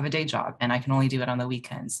because I have a day job and I can only do it on the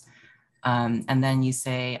weekends. And then you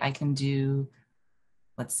say, I can do,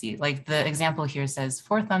 let's see, like the example here says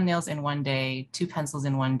 4 thumbnails in one day, 2 pencils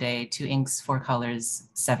in one day, 2 inks, 4 colors,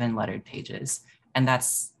 7 lettered pages. And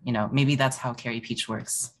that's, maybe that's how Carrie Peach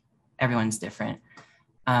works. Everyone's different.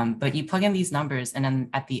 But you plug in these numbers and then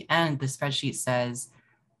at the end, the spreadsheet says,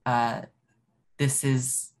 this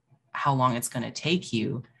is how long it's going to take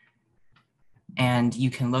you. And you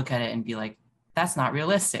can look at it and be like, that's not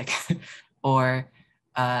realistic. Or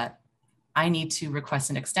I need to request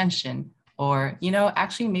an extension, or,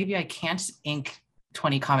 actually, maybe I can't ink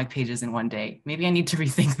 20 comic pages in one day. Maybe I need to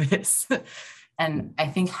rethink this. And I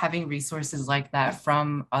think having resources like that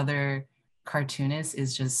from other cartoonists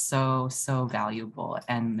is just so, so valuable.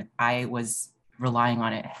 And I was relying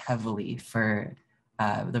on it heavily for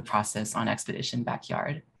the process on Expedition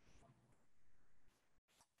Backyard.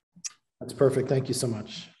 That's perfect. Thank you so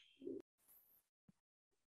much.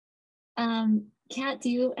 Kat, do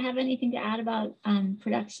you have anything to add about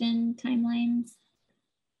production timelines?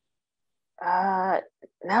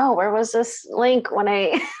 No, where was this link when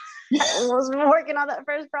I was working on that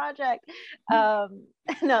first project? No,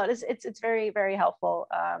 it's very, very helpful.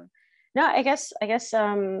 No, I guess there's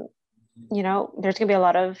gonna be a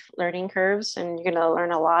lot of learning curves, and you're gonna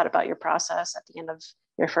learn a lot about your process at the end of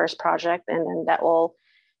your first project, and then that will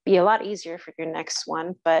be a lot easier for your next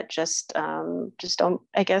one. But just don't,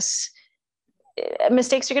 I guess,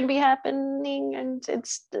 mistakes are going to be happening, and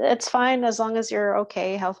it's fine as long as you're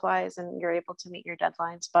okay health-wise and you're able to meet your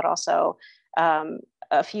deadlines. But also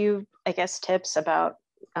a few, I guess, tips about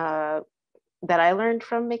that I learned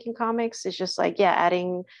from making comics is just like,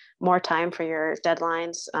 adding more time for your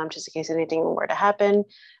deadlines, just in case anything were to happen.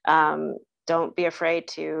 Don't be afraid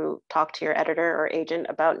to talk to your editor or agent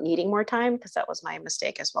about needing more time, because that was my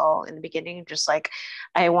mistake as well in the beginning. Just like,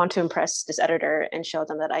 I want to impress this editor and show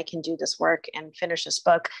them that I can do this work and finish this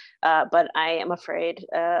book, but I am afraid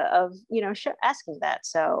of asking that.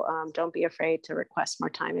 So don't be afraid to request more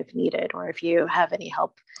time if needed, or if you have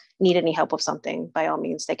need any help with something, by all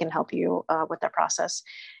means, they can help you with that process.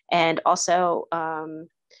 And also,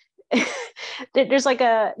 there's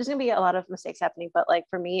gonna be a lot of mistakes happening, but like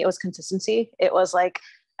for me, it was consistency. It was like,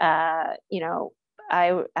 I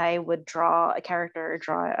would draw a character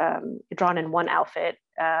drawn in one outfit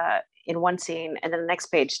in one scene, and then the next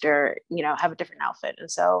page they're have a different outfit. And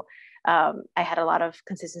so I had a lot of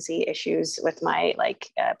consistency issues with my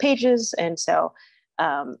pages. And so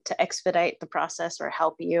to expedite the process or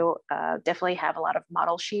help you, definitely have a lot of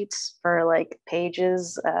model sheets for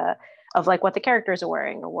pages of what the characters are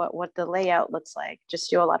wearing, or what the layout looks like. Just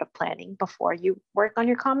do a lot of planning before you work on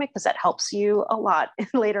your comic, because that helps you a lot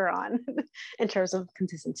later on in terms of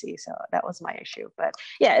consistency. So that was my issue. But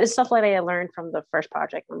yeah, it's stuff like I learned from the first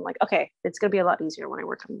project. I'm like, okay, it's gonna be a lot easier when I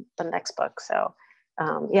work on the next book. So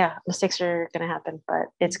mistakes are gonna happen, but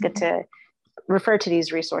it's good to refer to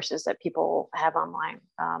these resources that people have online.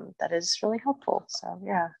 That is really helpful. So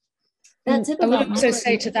yeah. That tip I would about also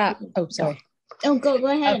say to that, oh, sorry. Oh, go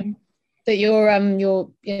ahead. That your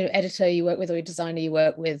editor you work with, or your designer you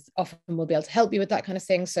work with, often will be able to help you with that kind of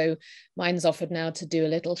thing. So mine's offered now to do a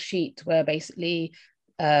little sheet where basically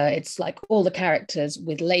it's like all the characters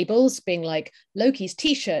with labels, being like, Loki's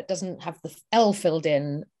t-shirt doesn't have the L filled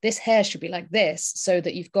in, this hair should be like this, so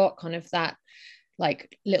that you've got kind of that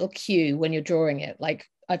little cue when you're drawing it. Like,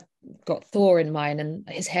 I've got Thor in mine, and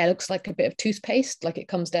his hair looks like a bit of toothpaste, like it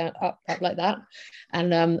comes down up like that,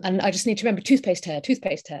 and I just need to remember toothpaste hair.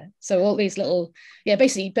 So all these little,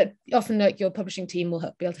 basically, but often your publishing team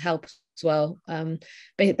will be able to help as well.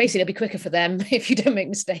 Basically, it'll be quicker for them if you don't make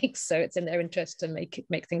mistakes, so it's in their interest to make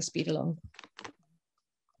things speed along.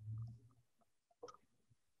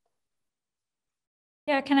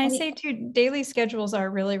 Yeah, can I say too, daily schedules are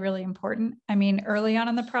really, really important. I mean, early on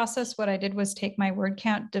in the process, what I did was take my word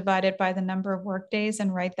count divided by the number of work days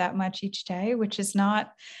and write that much each day, which is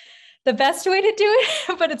not the best way to do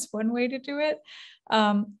it, but it's one way to do it.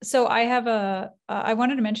 So I have I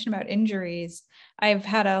wanted to mention about injuries. I've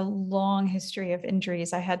had a long history of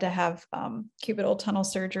injuries. I had to have cubital tunnel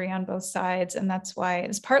surgery on both sides. And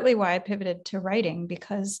it's partly why I pivoted to writing,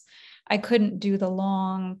 because I couldn't do the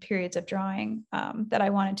long periods of drawing that I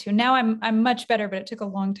wanted to. Now I'm much better, but it took a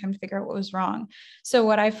long time to figure out what was wrong. So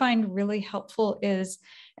what I find really helpful is,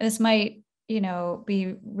 and this might,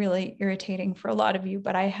 be really irritating for a lot of you,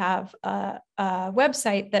 but I have a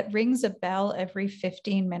website that rings a bell every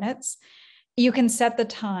 15 minutes. You can set the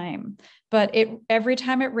time, but every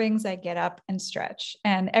time it rings, I get up and stretch.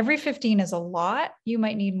 And every 15 is a lot. You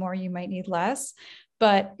might need more, you might need less,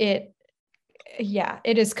 but it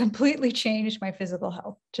has completely changed my physical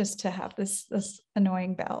health just to have this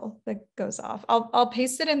annoying bell that goes off. I'll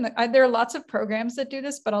paste it in there are lots of programs that do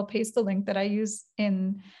this, but I'll paste the link that I use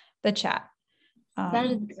in the chat. That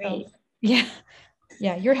is great. So,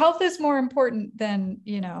 yeah. Your health is more important than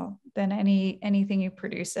anything you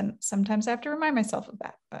produce. And sometimes I have to remind myself of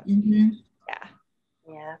that, but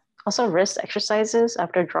Yeah. Also, wrist exercises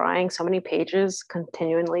after drawing so many pages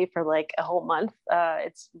continually for a whole month.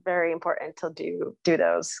 It's very important to do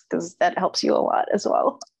those, because that helps you a lot as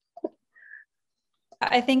well.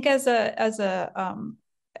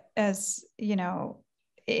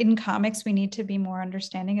 in comics, we need to be more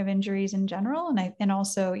understanding of injuries in general. And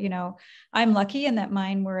also, you know, I'm lucky in that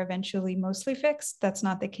mine were eventually mostly fixed. That's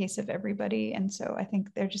not the case of everybody. And so I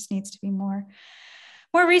think there just needs to be more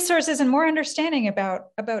resources and more understanding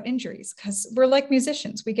about injuries, because we're like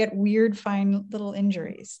musicians. We get weird, fine little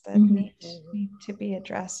injuries that need to be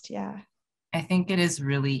addressed. Yeah. I think it is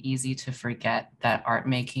really easy to forget that art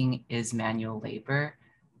making is manual labor,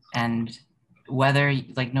 and whether,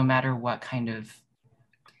 like, no matter what kind of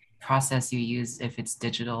process you use, if it's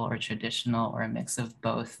digital or traditional or a mix of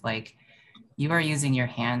both, like, you are using your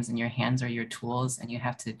hands, and your hands are your tools, and you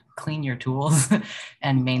have to clean your tools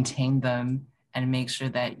and maintain them and make sure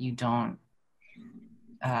that you don't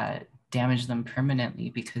damage them permanently,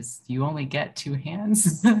 because you only get two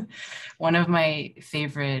hands. One of my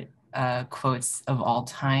favorite quotes of all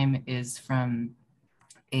time is from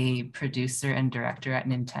a producer and director at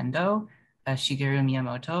Nintendo, Shigeru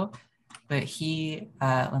Miyamoto. But he,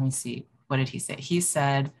 let me see, what did he say? He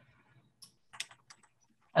said,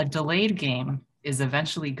 "A delayed game is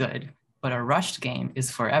eventually good, but a rushed game is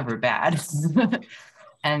forever bad."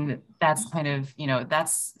 And that's kind of, you know,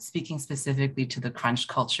 that's speaking specifically to the crunch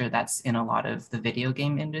culture that's in a lot of the video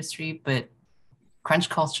game industry, but crunch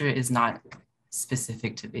culture is not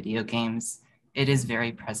specific to video games. It is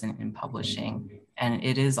very present in publishing, and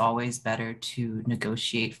it is always better to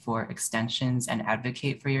negotiate for extensions and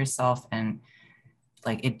advocate for yourself. And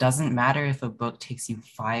like, it doesn't matter if a book takes you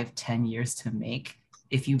 5-10 years to make.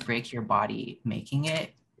 If you break your body making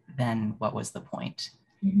it, then what was the point?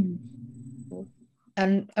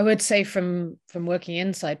 And I would say from working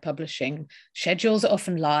inside publishing, schedules are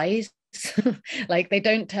often lies. Like, they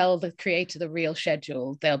don't tell the creator the real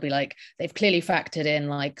schedule. They'll be like, they've clearly factored in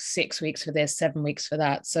like 6 weeks for this, 7 weeks for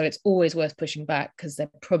that. So it's always worth pushing back, because there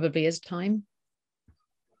probably is time.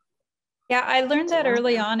 Yeah, I learned that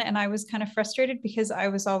early on, and I was kind of frustrated because I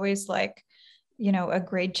was always like, you know, a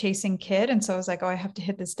grade chasing kid. And so I was like, oh, I have to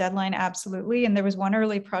hit this deadline. Absolutely. And there was one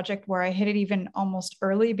early project where I hit it even almost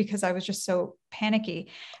early because I was just so panicky.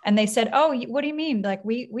 And they said, oh, what do you mean? Like,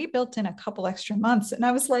 we built in a couple extra months. And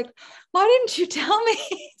I was like, why didn't you tell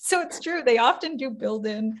me? So it's true. They often do build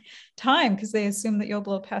in time because they assume that you'll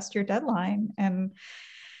blow past your deadline. And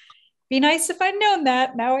be nice if I'd known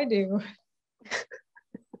that. Now I do.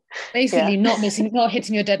 Basically, not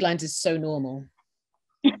hitting your deadlines is so normal.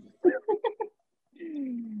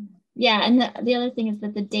 Yeah, and the other thing is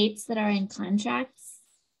that the dates that are in contracts,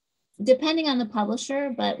 depending on the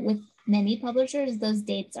publisher, but with many publishers, those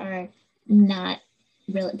dates are not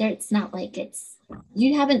really, it's not like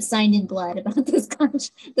you haven't signed in blood about those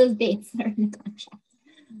dates that are in the contract.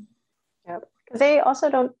 Yep, because they also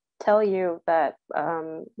don't tell you that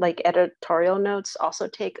like editorial notes also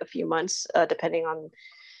take a few months, depending on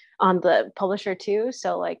the publisher too.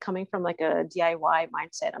 So like, coming from like a DIY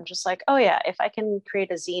mindset, I'm just like, oh yeah, if I can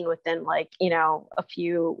create a zine within like, you know, a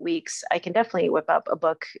few weeks, I can definitely whip up a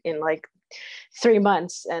book in like 3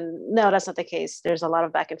 months. And no, that's not the case. There's a lot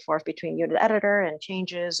of back and forth between you and the editor and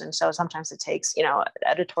changes. And so sometimes it takes, you know,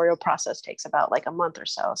 editorial process takes about like a month or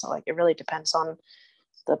so. So like, it really depends on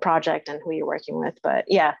the project and who you're working with. But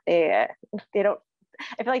yeah, they don't,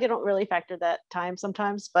 I feel like they don't really factor that time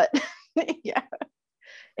sometimes, but yeah.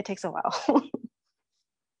 It takes a while.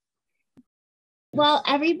 Well,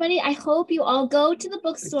 everybody, I hope you all go to the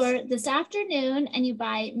bookstore this afternoon and you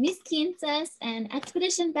buy Miss Quinces and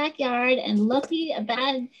Expedition Backyard and Loki, A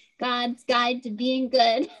Bad God's Guide to Being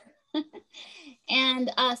Good. And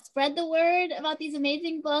spread the word about these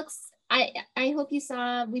amazing books. I hope you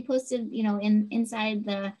saw, we posted, you know, inside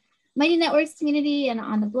the Mighty Networks community and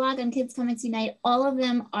on the blog on Kids Comics Unite. All of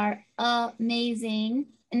them are amazing.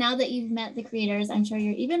 And now that you've met the creators, I'm sure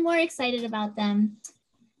you're even more excited about them.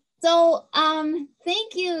 So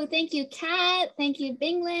thank you, Kat, thank you,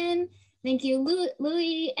 Binglin, thank you,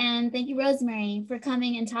 Louie, and thank you, Rosemary, for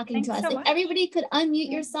coming and talking to us. So if everybody could unmute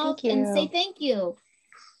yourself and say thank you.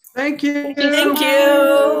 Thank you. Thank you. Thank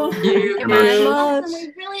you. Thank you Awesome.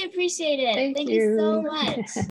 We really appreciate it. Thank you so much.